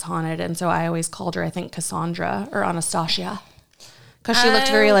that room was haunted. And so I always called her, I think, Cassandra or Anastasia. Because she looked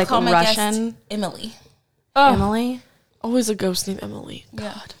very I like call my guest Russian. Emily. Emily. Always a ghost named Emily.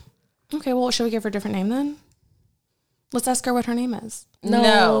 Yeah. Okay, well, should we give her a different name then? Let's ask her what her name is.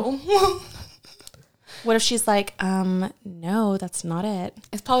 No. What if she's like, no, that's not it.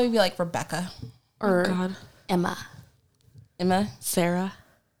 It's probably be like Rebecca. Or God. Emma. Emma. Sarah.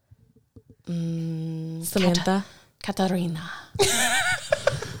 Samantha. Katarina.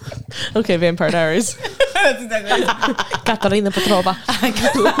 Okay, Vampire Diaries. That's exactly it. Katarina Petrova.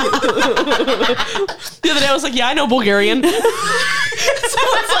 The other day I was like, yeah, I know Bulgarian. So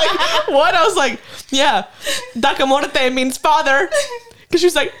it's like, what? I was like, yeah, Dakamorte means father. Because she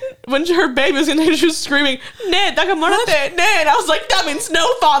was like, when her baby was in there, she was screaming, Ned, Ned. I was like, that means no,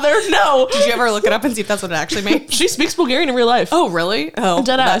 father, no. Did you ever look it up and see if that's what it actually means? She speaks Bulgarian in real life. Oh, really? Oh,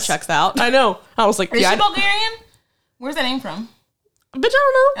 Dead that ass. checks out. I know. I was like, Is yeah. she Bulgarian? Where's that name from? Bitch,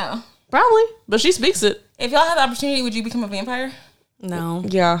 I don't know. Oh. Probably. But she speaks it. If y'all had the opportunity, would you become a vampire? No.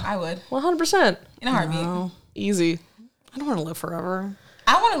 Yeah. I would. 100%. In a heartbeat. No. Easy. I don't want to live forever.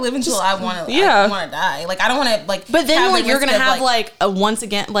 I want to live until I want to. yeah. I want to die. Like I don't want to like. But then, have like, the you're risk gonna of, have like a once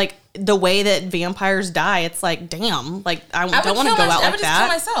again, like the way that vampires die. It's like, damn, like I don't want to go out I like would just that. kill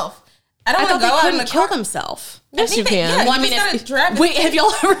myself. I don't I want thought to go they out in couldn't the kill car. themselves. Yes, you can. Yeah, Well, I you mean, just gotta drive wait, have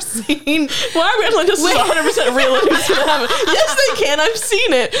y'all ever seen? Why are we acting like this is 100% real and it's gonna happen? Yes, they can. I've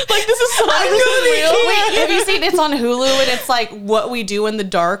seen it. Like, this is 100% real. Wait, have you seen? It's on Hulu, and it's like What We Do in the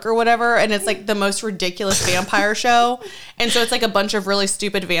Dark or whatever, and it's like the most ridiculous vampire show. And so it's like a bunch of really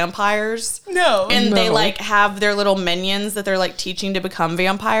stupid vampires. No. And they No. like have their little minions that they're like teaching to become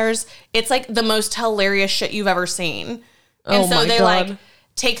vampires. It's like the most hilarious shit you've ever seen. And Oh so my they God. like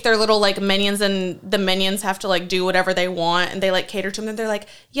take their little like minions, and the minions have to like do whatever they want, and they like cater to them. And they're like,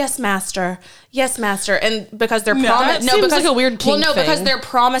 yes, master, and because they're that seems like a weird kink because thing. they're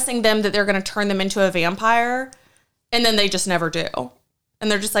promising them that they're going to turn them into a vampire, and then they just never do, and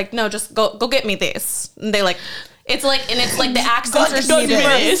they're just like, no, just go get me this, and they like. It's like the accents are super.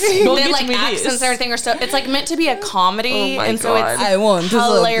 They like accents and everything are so. It's like meant to be a comedy, Oh my and so God. it's I want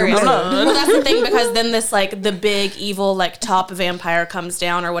hilarious. Well, that's the thing, because then this like the big evil like top vampire comes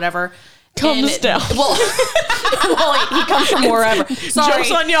down or whatever. Comes down. Well, he comes from wherever. Sorry,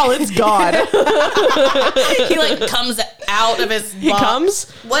 Joke's on y'all. It's God. he like comes out of his. He comes.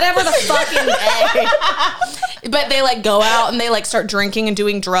 Whatever the fucking A. But they like go out and they like start drinking and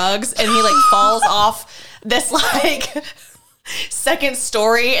doing drugs, and he like falls off this like second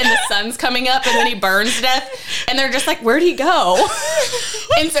story, and the sun's coming up, and then he burns to death, and they're just like, where'd he go?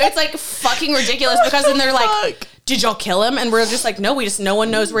 And so it's like fucking ridiculous, because then they're like, did y'all kill him? And we're just like, no, no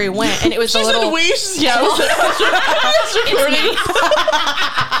one knows where he went. And it was She the said little we. Yeah.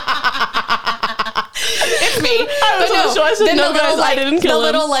 it's me. I said, no, guys, I didn't kill the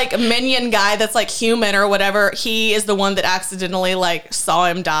him. little like minion guy that's like human or whatever, he is the one that accidentally like saw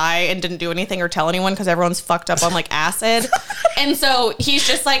him die and didn't do anything or tell anyone, because everyone's fucked up on like acid. And so he's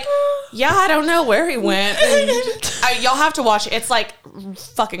just like, yeah, I don't know where he went. And y'all have to watch it. It's like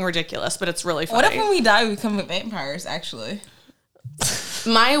fucking ridiculous, but it's really funny. What if when we die we become vampires? Actually,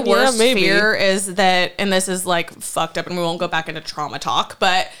 My worst maybe. fear is that, and this is like fucked up, and we won't go back into trauma talk,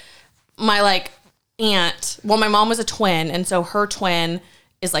 but my like aunt, well, my mom was a twin, and so her twin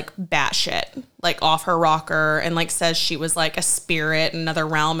is like batshit, like off her rocker, and like says she was like a spirit in another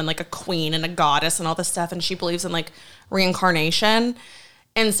realm, and like a queen and a goddess and all this stuff, and she believes in like reincarnation.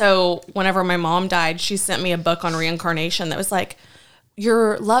 And so whenever my mom died, she sent me a book on reincarnation that was like,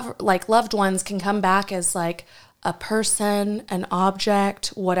 your loved ones can come back as like a person, an object,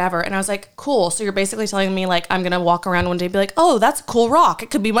 whatever. And I was like, cool. So you're basically telling me like I'm gonna walk around one day and be like, oh, that's a cool rock.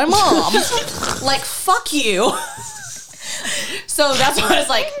 It could be my mom. Like, fuck you. So that's why I was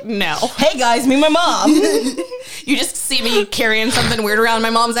like, no. hey guys, me and my mom. You just see me carrying something weird around. My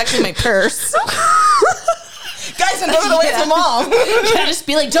mom's actually my purse. Guys, I'm giving away my mom. Should I just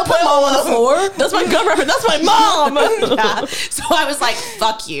be like, don't put mom on the floor? That's my gun reference. That's my mom. Yeah. So I was like,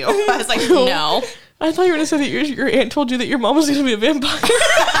 fuck you. I was like, no. I thought you were going to say that your aunt told you that your mom was going to be a vampire.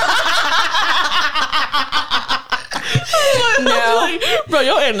 No. Like, bro,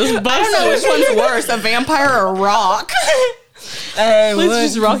 your aunt is busted. I don't know which one's worse, a vampire or a rock. Hey,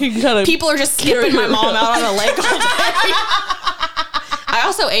 It's just rocking kind of. People are just skipping my mom out on a lake all day. I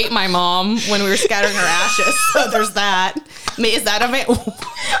also ate my mom when we were scattering her ashes, so there's that. Is that a I'm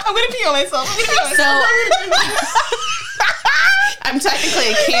gonna pee on myself. So I'm technically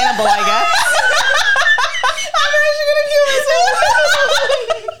a cannibal, I guess. I'm actually gonna pee on myself.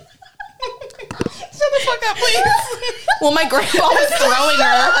 Shut the fuck up, please. Well, my grandpa was throwing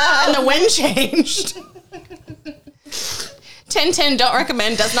her, and the wind changed. 10-10, don't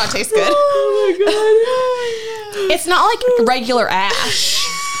recommend, does not taste good. Oh my god. It's not like regular ash.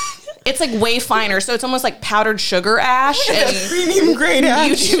 It's like way finer, so it's almost like powdered sugar ash, and Premium grade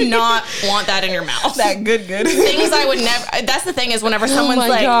ash. you do not want that in your mouth. That good. Things I would never. That's the thing is, whenever someone's Oh my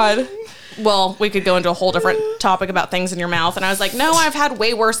like, god. well, we could go into a whole different topic about things in your mouth, and I was like, no, I've had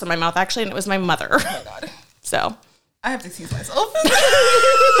way worse in my mouth actually, and it was my mother. Oh my god. So I have to excuse myself.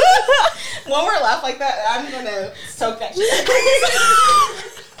 One more laugh like that, I'm gonna soak that shit.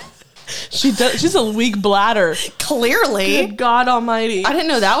 She does. She's a weak bladder. Clearly. Good God Almighty. I didn't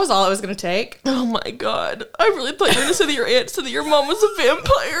know that was all it was going to take. Oh my God. I really thought you were going to say that your aunt said that your mom was a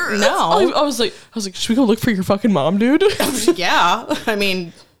vampire. No. I was like, should we go look for your fucking mom, dude? Yeah. I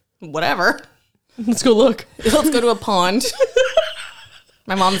mean, whatever. Let's go look. Let's go to a pond.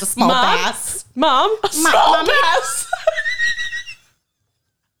 My mom's a small Mom? bass. Mom? A small Mommy? bass.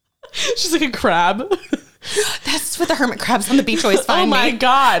 She's like a crab. That's what the hermit crabs on the beach always find Oh my me.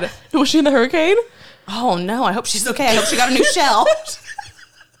 God. Was she in the hurricane? Oh no, I hope she's okay. I hope she got a new shell.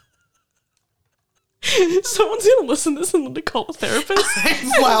 Someone's going to listen to this and then call a therapist.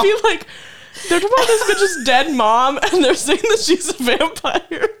 Well. And be like, they're talking about this bitch's dead mom and they're saying that she's a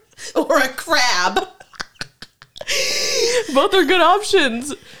vampire. Or a crab. Both are good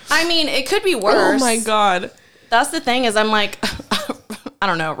options. I mean, it could be Oh worse. my God. That's the thing is I'm like, I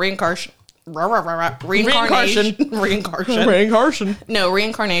don't know, reincarnation. Reincarnation. No,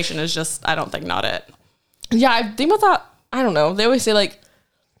 reincarnation is just, I don't think not it. Yeah, I think about that. I don't know. They always say like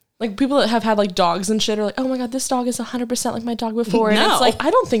people that have had like dogs and shit are like, oh my God, this dog is 100% like my dog before. And No. it's like, I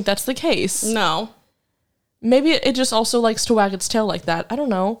don't think that's the case. No. Maybe it just also likes to wag its tail like that. I don't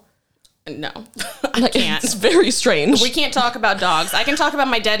know. No. I Like, can't. It's very strange. We can't talk about dogs. I can talk about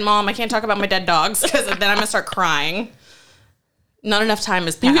my dead mom. I can't talk about my dead dogs because then I'm going to start crying. Not enough time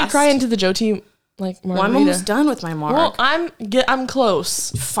has passed. You could cry into the Joe T like margarita. Well, I'm almost done with my mark. Well, I'm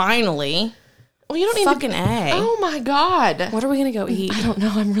close. Finally. Well, you don't need Fucking to. A. Oh my God. What are we going to go eat? I don't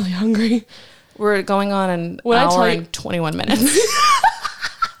know. I'm really hungry. We're going on an When I hour tell you- and 21 minutes.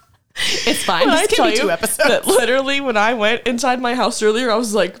 It's fine. When This I can tell be 2 you episodes. that literally when I went inside my house earlier, I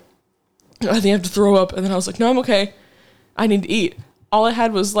was like, I think I have to throw up. And then I was like, no, I'm okay. I need to eat. All I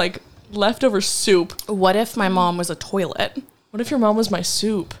had was like leftover soup. What if my mom was a toilet? What if your mom was my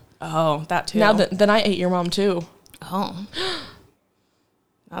soup? Oh, that too. Then I ate your mom too. Oh.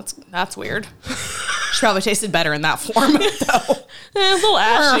 That's weird. She probably tasted better in that form, though. A little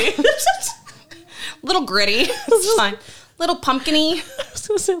ashy. Little gritty. It's fine. Little pumpkin-y. I was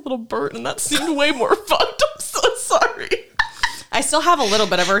gonna say a little burnt, and that seemed way more fucked. I'm so sorry. I still have a little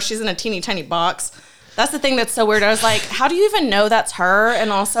bit of her. She's in a teeny tiny box. That's the thing that's so weird. I was like, how do you even know that's her?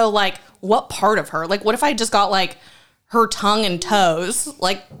 And also, like, what part of her? Like, what if I just got, like, her tongue and toes?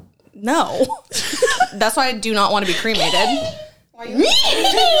 Like, no. That's why I do not want to be cremated.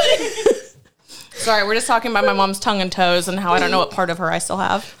 Sorry, we're just talking about my mom's tongue and toes and how I don't know what part of her I still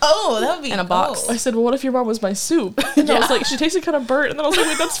have. Oh, that would be In a box. I said, well, what if your mom was my soup? And I was like, she tasted kind of burnt. And then I was like,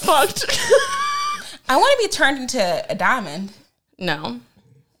 wait, that's fucked. I want to be turned into a diamond. No.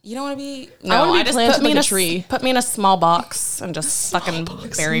 You don't want to be. No, I wanna be I just planted put me like in a a tree. Put me in a small box and just fucking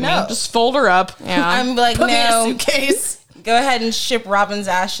bury me. No. Just fold her up. Yeah. I'm like, Put me in a no. suitcase. Go ahead and ship Robin's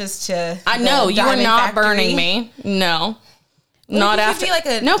ashes to. I the know you are diamond not factory. burning me. No, not you could after. be like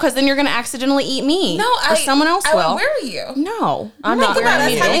a- no, because then you're gonna accidentally eat me. No, or someone else I will. would wear you. No, I'm Think not about wearing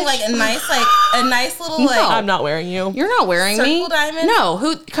us you. having like a nice little like. I'm not wearing you. You're not wearing me. Circle diamond? No,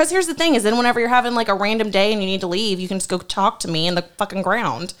 who? Because here's the thing: is then whenever you're having like a random day and you need to leave, you can just go talk to me in the fucking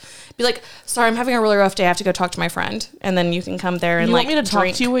ground. Be like, sorry, I'm having a really rough day. I have to go talk to my friend, and then you can come there and You like want me to talk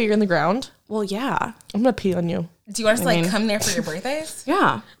drink. to you while you're in the ground? Well, yeah, I'm gonna pee on you. Do you want us to I like mean- come there for your birthdays?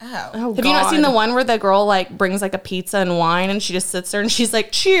 yeah. Oh. Oh, Have you not seen the God. one where the girl like brings like a pizza and wine and she just sits there and she's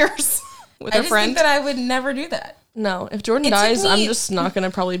like, cheers with I her just friend? think that I would never do that. No, if Jordan It took dies, me- I'm just not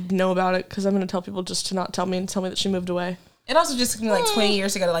gonna probably know about it because I'm gonna tell people just to not tell me and tell me that she moved away. It also just took me like 20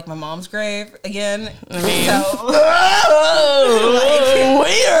 years to go to like my mom's grave again.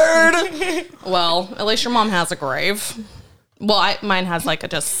 Weird. Well, at least your mom has a grave. Well, mine has like a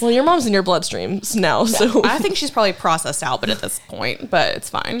just. Well, your mom's in your bloodstreams now, so I think she's probably processed out, but at this point, but it's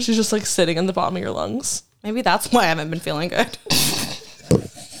fine. she's just like sitting in the bottom of your lungs. Maybe that's why I haven't been feeling good.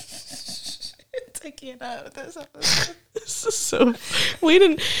 Taking it out of this episode. This is so. We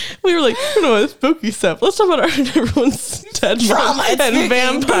were like, I don't know, spooky stuff. Let's talk about everyone's dead Trauma mom and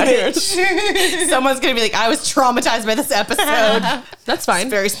vampires. Someone's gonna be like, I was traumatized by this episode. That's fine.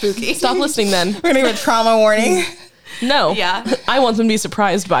 Very spooky. Stop listening then. We're gonna give a trauma warning. No. Yeah. I want them to be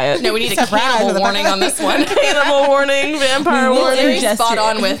surprised by it. No, we need a Surprise, cannibal warning on this one. Animal warning, vampire It's warning. very Just spot to-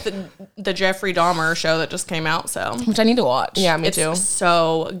 on with the Jeffrey Dahmer show that just came out. So Which I need to watch. Yeah, me it's too.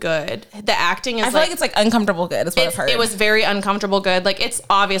 so good. The acting is I feel like it's like uncomfortable good. Is what I've heard. it was very uncomfortable good. Like it's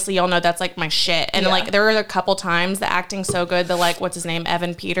obviously y'all know that's like my shit. And Yeah. like there were a couple times the acting's so good. The like what's his name,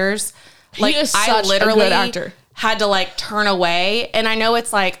 Evan Peters. Like is I such a literally good actor. had to like turn away. And I know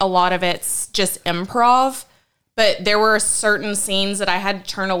it's like a lot of it's just improv. But there were certain scenes that I had to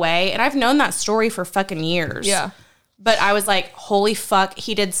turn away. And I've known that story for fucking years. Yeah. But I was like, holy fuck,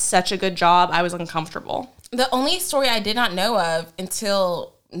 he did such a good job. I was uncomfortable. the only story I did not know of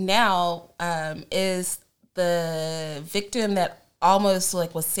until now is the victim that almost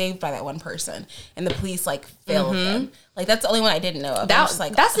like was saved by that one person, and the police like failed them. Like that's the only one I didn't know of. That's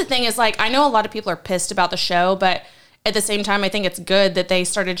the thing is like I know a lot of people are pissed about the show, but at the same time I think it's good that they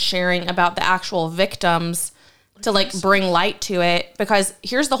started sharing about the actual victims to like bring light to it, because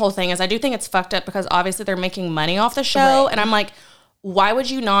here's the whole thing is I do think it's fucked up because obviously they're making money off the show, and I'm like, why would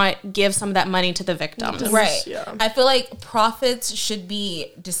you not give some of that money to the victims? Right. Yeah. I feel like profits should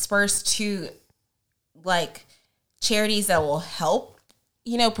be dispersed to like charities that will help,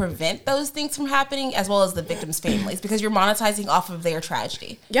 prevent those things from happening, as well as the victims' families, because you're monetizing off of their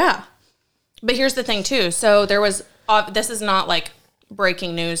tragedy. Yeah. But here's the thing too. So there was, this is not like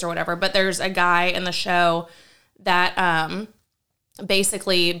breaking news or whatever, but there's a guy in the show that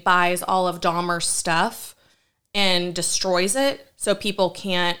basically buys all of Dahmer's stuff and destroys it so people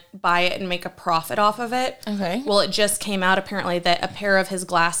can't buy it and make a profit off of it. Okay. Well, it just came out apparently that a pair of his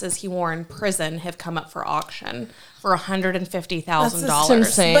glasses he wore in prison have come up for auction for $150,000. That's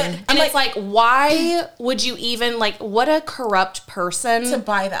insane. And it's like, why would you even like? What a corrupt person To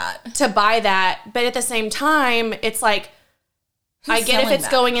buy that. But at the same time, it's like, I get if selling it's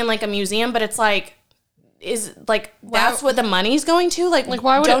that? going in like a museum, but it's like, is like that's what the money's going to? Like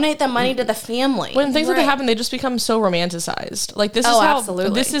why would donate the money to the family? When things like that Right. happen, they just become so romanticized. Like this is Oh, how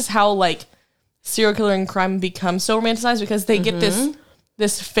absolutely. this is how like serial killer and crime becomes so romanticized, because they get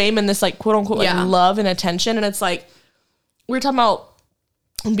this fame and this like quote unquote like Yeah. love and attention, and it's like we were talking about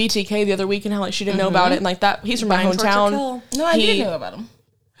BTK the other week and how like she didn't know about it, and like that he's from my Blind Torture hometown. Kill. No, I He- didn't know about him.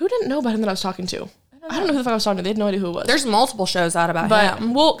 Who didn't know about him that I was talking to? I don't know who the fuck I was talking to. They had no idea who it was. There's multiple shows out about But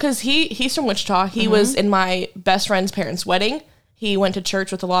him. well, because he's from Wichita. He was in my best friend's parents' wedding. He went to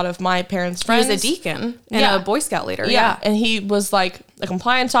church with a lot of my parents' He friends. was a deacon and Yeah. a Boy Scout leader. Yeah. And he was like a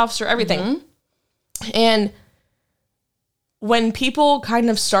compliance officer, everything. And when people kind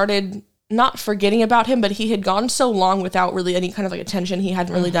of started not forgetting about him, but he had gone so long without really any kind of like attention, he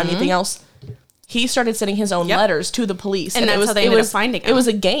hadn't really done anything else. He started sending his own letters to the police. And that's how they ended up finding him. It was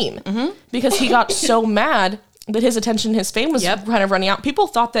a game because he got so mad that his attention, his fame was kind of running out. People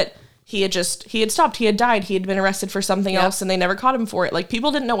thought that he had stopped, he had died, he had been arrested for something else, and they never caught him for it. Like,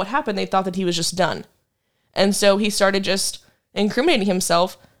 people didn't know what happened. They thought that he was just done. And so he started just incriminating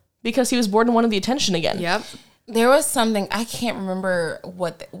himself because he was bored and wanted the attention again. Yep. There was something, I can't remember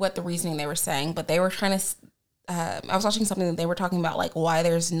what the reasoning they were saying, but they were trying to, I was watching something that they were talking about, like, why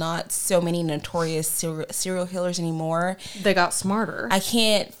there's not so many notorious serial killers anymore. They got smarter. I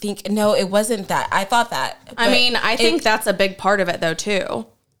can't think, no, it wasn't that. I thought that. I but mean, I think that's a big part of it though too.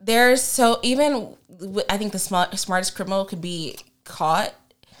 there's so, even, I think the smartest criminal could be caught.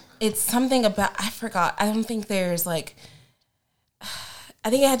 It's something about, I forgot. I don't think there's like, I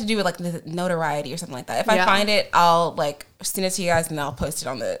think it had to do with like the notoriety or something like that. If I find it, I'll like send it to you guys and I'll post it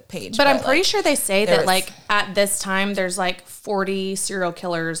on the page. But I'm pretty like, sure they say that there's- like at this time there's like 40 serial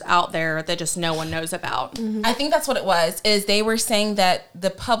killers out there that just no one knows about. I think that's what it was, is they were saying that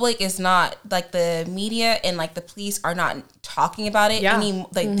the public is not, like the media and like the police are not talking about it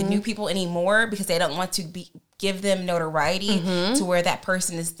the new people anymore, because they don't want to give them notoriety to where that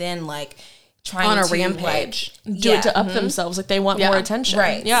person is then like trying On a to rampage. like, Do it to up themselves. Like, they want more attention.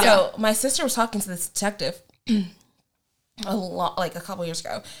 Right. Yeah. So my sister was talking to this detective a couple years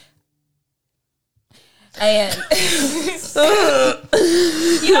ago. And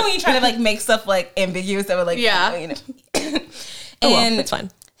you know when you try to like make stuff like ambiguous that would like and it's fine.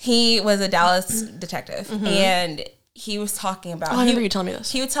 he was a Dallas detective and he was talking about I remember you telling me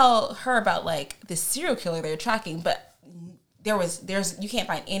this. he would tell her about like this serial killer they were tracking, but there's you can't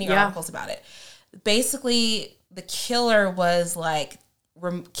find any articles about it. Basically, the killer was like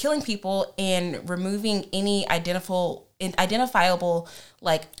killing people and removing any identifiable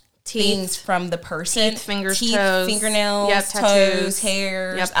like things from the person. Teeth, fingers, toes. fingernails, tattoos. toes,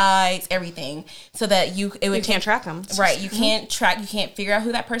 hairs, eyes, everything, so that you can't track them. Right, you can't figure out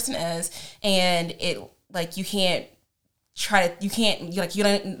who that person is, and it like you can't you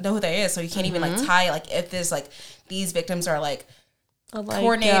don't know who that is, so you can't even like tie like if there's like these victims are like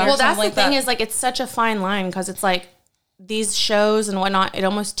coordinated. Well, that's the like thing that. is like it's such a fine line because it's like these shows and whatnot. It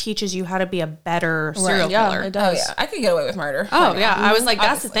almost teaches you how to be a better serial killer. it does. Oh yeah, I could get away with murder. Oh right yeah, now. I was like,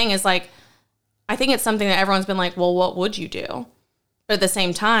 that's the Obviously. thing is like, I think it's something that everyone's been like, well, what would you do? But at the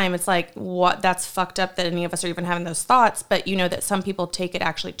same time, it's like, what? That's fucked up that any of us are even having those thoughts. But you know that some people take it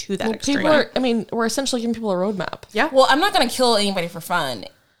actually to that extreme. People are, we're essentially giving people a roadmap. Yeah. Well, I'm not gonna kill anybody for fun.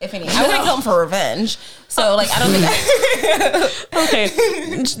 if any. I wouldn't kill him for revenge. So, like, I don't think Okay,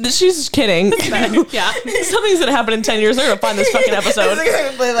 she's kidding. Yeah. Something's gonna happen in 10 years. They're gonna find this fucking episode. And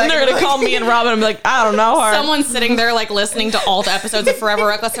they're gonna call me and Robin and be like, I don't know her. Someone's sitting there like listening to all the episodes of Forever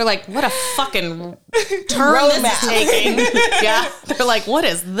Reckless. They're like, what a fucking turn this is taking. Yeah. They're like, what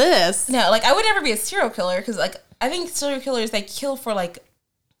is this? No, like, I would never be a serial killer because, like, I think serial killers, they kill for, like,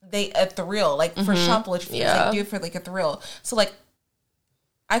 a thrill. Like, for shoplifting. Yeah. Like, do it for, like, a thrill. So, like,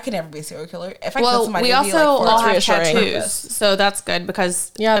 I could never be a serial killer. If I killed Well, somebody, we it would be, also like, all for have reassuring. tattoos, so that's good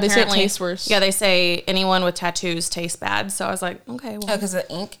because Yeah, they say it apparently- tastes worse. Yeah, they say anyone with tattoos tastes bad. So I was like, okay, well, Oh, because of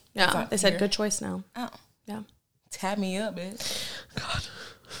the ink? It's yeah. not They said here. good choice now. Oh. Yeah. Tab me up, bitch. God.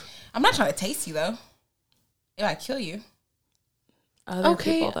 I'm not trying to taste you, though. If I kill you. Other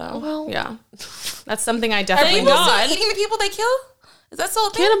Okay, people though. well- yeah, that's something I Are definitely people not. still eating the people they kill? Is that still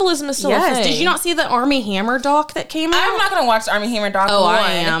a thing? Cannibalism is still a Yes. thing. Did you not see the Army Hammer doc that came out? I'm not going to watch the Army Hammer doc. Oh, one.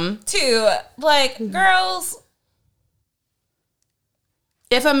 I am. 2, like, girls...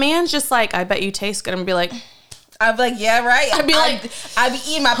 If a man's just like, I bet you taste good, I'm gonna be like, I'd be like, yeah, right. I'd be like, I'd be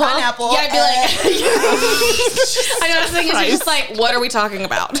eating my pineapple. yeah, I'd be like, I know. I was thinking, it's just like, what are we talking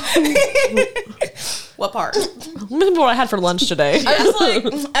about? What part? Remember what I had for lunch today? I was like,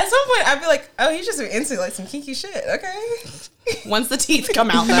 at some point, I'd be like, oh, he's just into like some kinky shit. Okay. Once the teeth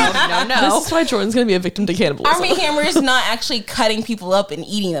come out, though, no. This is why Jordan's gonna be a victim to cannibalism. Army Hammer is not actually cutting people up and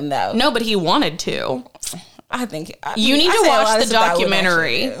eating them, though. No, but he wanted to. I think You need to watch the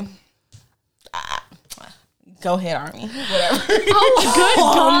documentary. Go ahead, Army. Whatever.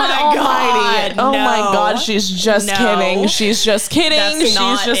 Oh my god! Oh my No. god, she's just No. kidding. She's just kidding. That's She's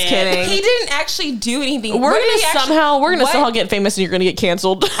not just it. kidding. He didn't actually do anything. We're What did gonna he actually- somehow what? get famous and you're gonna get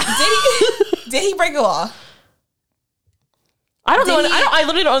canceled. Did he break the law? I don't know. Did he- I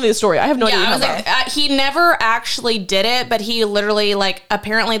literally don't know the story. I have no idea. Yeah, I how was that- like, he never actually did it, but he literally, like,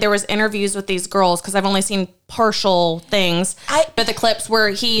 apparently there was interviews with these girls because I've only seen partial things. But the clips where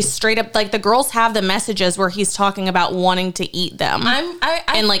he straight up, like, the girls have the messages where he's talking about wanting to eat them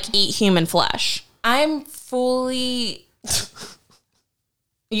and like eat human flesh. I'm fully.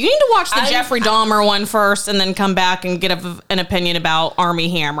 You need to watch the Jeffrey Dahmer one first and then come back and get an opinion about Army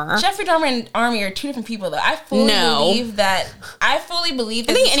Hammer. Jeffrey Dahmer and Army are two different people, though. I fully believe that. I fully believe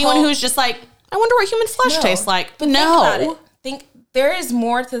that. I think anyone who's just like, I wonder what human flesh tastes like. But no. think there is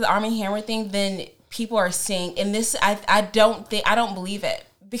more to the Army Hammer thing than people are saying, and this I don't believe it,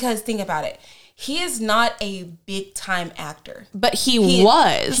 because think about it. He is not a big time actor, But he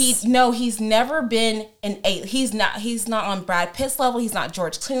was. He's never been he's not on Brad Pitt's level. He's not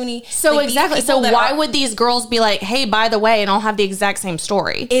George Clooney. So Like, these exactly. So people that why are- would these girls be like, hey, by the way, and all have the exact same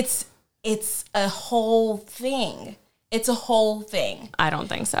story? it's a whole thing. It's a whole thing. I don't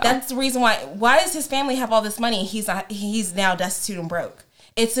think so. That's the reason why does his family have all this money and he's now destitute and broke?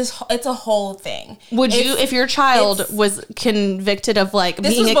 It's a whole thing. Would you, if your child was convicted of like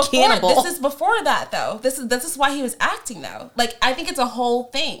being a cannibal? This is before that, though. This is why he was acting, though. Like, I think it's a whole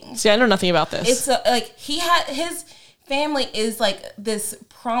thing. See, I know nothing about this. It's he had his family is like this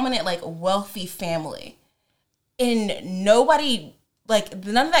prominent, like, wealthy family, and nobody, like,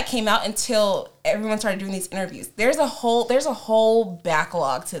 none of that came out until everyone started doing these interviews. There's a whole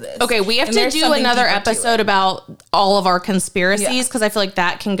backlog to this. Okay, we have And to there's do something another deeper to episode it. about all of our conspiracies Yeah. because I feel like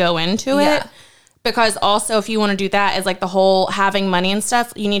that can go into it. Yeah. Because also, if you want to do that, is like the whole having money and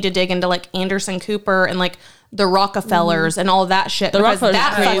stuff, you need to dig into like Anderson Cooper and like the Rockefellers and all that shit. Because Rockefellers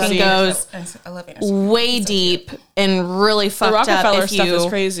that are fucking crazy. goes I love Anderson. way deep and really fucked up. Rockefeller If stuff you, is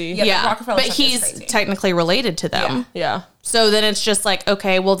crazy. Yeah, the Yeah, Rockefeller but stuff is he's crazy. technically related to them. Yeah. So then it's just like,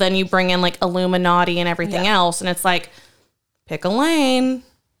 okay, well then you bring in like Illuminati and everything Yeah. else, and it's like, pick a lane.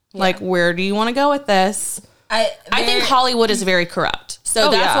 Like, where do you want to go with this? I think Hollywood is very corrupt. So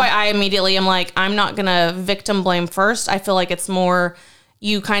Oh, that's yeah. why I immediately am like, I'm not going to victim blame first. I feel like it's more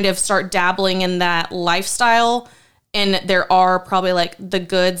you kind of start dabbling in that lifestyle, and there are probably like the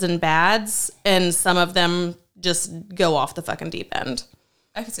goods and bads, and some of them just go off the fucking deep end.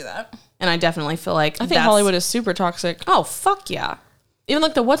 I could see that. And I definitely feel like I think Hollywood is super toxic. Oh, fuck yeah. Even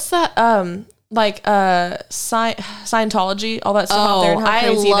like what's that? Scientology, all that stuff out there. Oh, And how I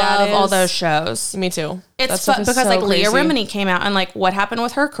crazy that love is. all those shows. Me too. That It's stuff fun is because so like Leah crazy. Remini came out and like what happened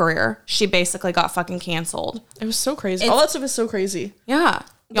with her career? She basically got fucking canceled. It was so crazy. All that stuff is so crazy. Yeah.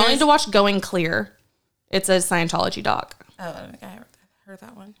 Y'all need to watch Going Clear. It's a Scientology doc. Oh, I don't think I heard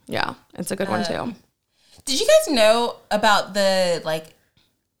that one. Yeah, it's a good one too. Did you guys know about the like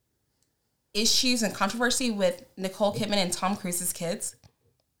issues and controversy with Nicole Kidman and Tom Cruise's kids?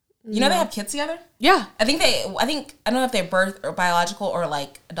 You know they have kids together? Yeah. I don't know if they're birth or biological or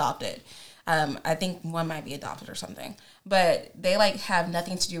like adopted. I think one might be adopted or something. But they like have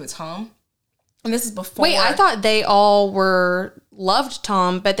nothing to do with Tom. And this is before. Wait, I thought they all loved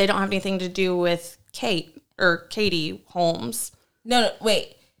Tom, but they don't have anything to do with Katie Holmes. No,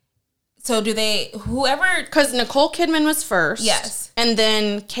 wait. So do they, whoever. Because Nicole Kidman was first. Yes. And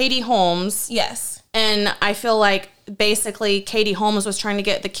then Katie Holmes. Yes. And I feel like basically Katie Holmes was trying to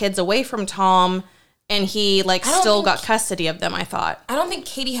get the kids away from Tom, and he like still got custody of them, I thought. I don't think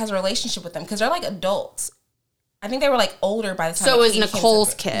Katie has a relationship with them because they're like adults. I think they were like older by the time. So it was Katie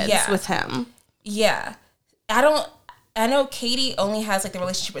Nicole's kids with him. Yeah. I know Katie only has like the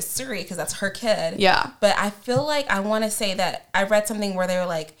relationship with Suri because that's her kid. Yeah. But I feel like I want to say that I read something where they were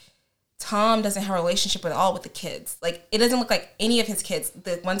like, Tom doesn't have a relationship at all with the kids. Like, it doesn't look like any of his kids,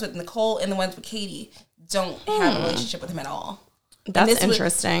 the ones with Nicole and the ones with Katie, don't have a relationship with him at all. That's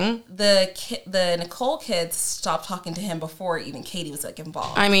interesting. The Nicole kids stopped talking to him before even Katie was like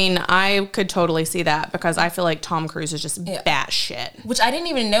involved. I mean, I could totally see that because I feel like Tom Cruise is just batshit. Which I didn't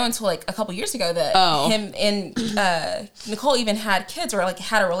even know until like a couple years ago that him and Nicole even had kids or like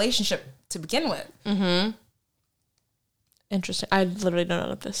had a relationship to begin with. Mm-hmm. Interesting. I literally don't know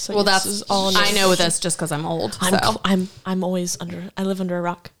none of this. So well, this is all I know this just because I'm old. I'm always I live under a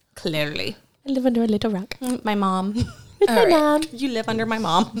rock. Clearly. I live under a little rock. My mom. With my mom. You live under my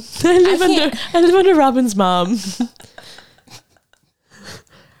mom. I live under Robin's mom.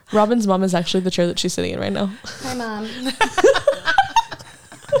 Robin's mom is actually the chair that she's sitting in right now. Hi, Mom.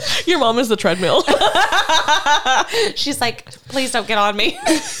 Your mom is the treadmill. She's like, please don't get on me.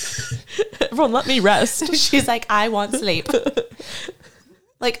 Everyone, let me rest. She's like, I want sleep.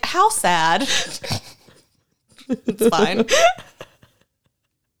 Like, how sad. It's fine.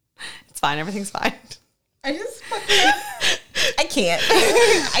 It's fine. Everything's fine. I can't.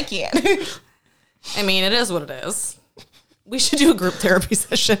 I can't. I mean, it is what it is. We should do a group therapy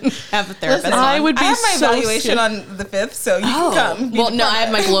session. Have a therapist. Listen, I would be I have my so evaluation on the 5th, so you can come. Well, no, I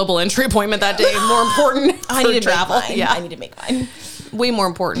have my global entry appointment that day. More important I for need to travel. Make mine. Yeah, I need to make mine. way more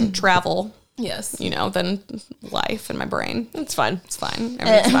important travel. Yes. Than life and my brain. It's fine. It's fine.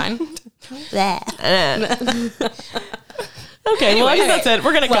 Everything's fine. Okay, well, I think that's it.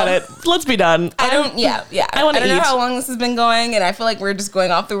 We're going to cut it. Let's be done. I don't know how long this has been going, and I feel like we're just going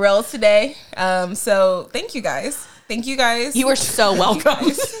off the rails today. So thank you guys. You are so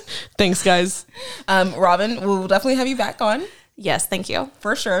welcome. Thanks, guys. Robin, we'll definitely have you back on. Yes, thank you.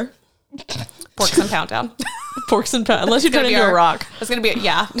 For sure. Porks and Pound Town. Porks and Pound. Unless you turn into a rock. It's going to be,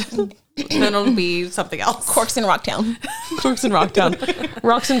 then it'll be something else. Corks in Rocktown. Corks in Rocktown.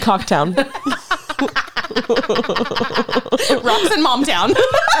 Rocks in Cocktown. Rocks in Momtown.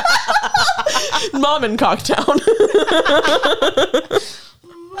 Mom in Cocktown.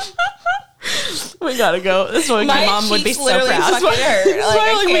 We gotta go. This one, my mom would be so proud. That's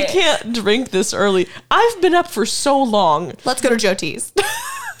why we can't drink this early. I've been up for so long. Let's go to Joe T's.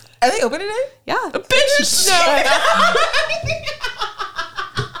 Are they open today? Yeah. Bitch, no.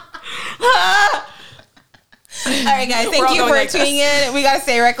 All right, guys. Thank you for tuning in. We gotta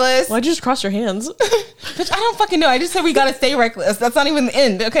stay reckless. Why'd you just cross your hands? Bitch, I don't fucking know. I just said we gotta stay reckless. That's not even the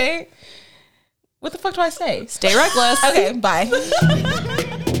end, okay? What the fuck do I say? Stay reckless. Okay, bye.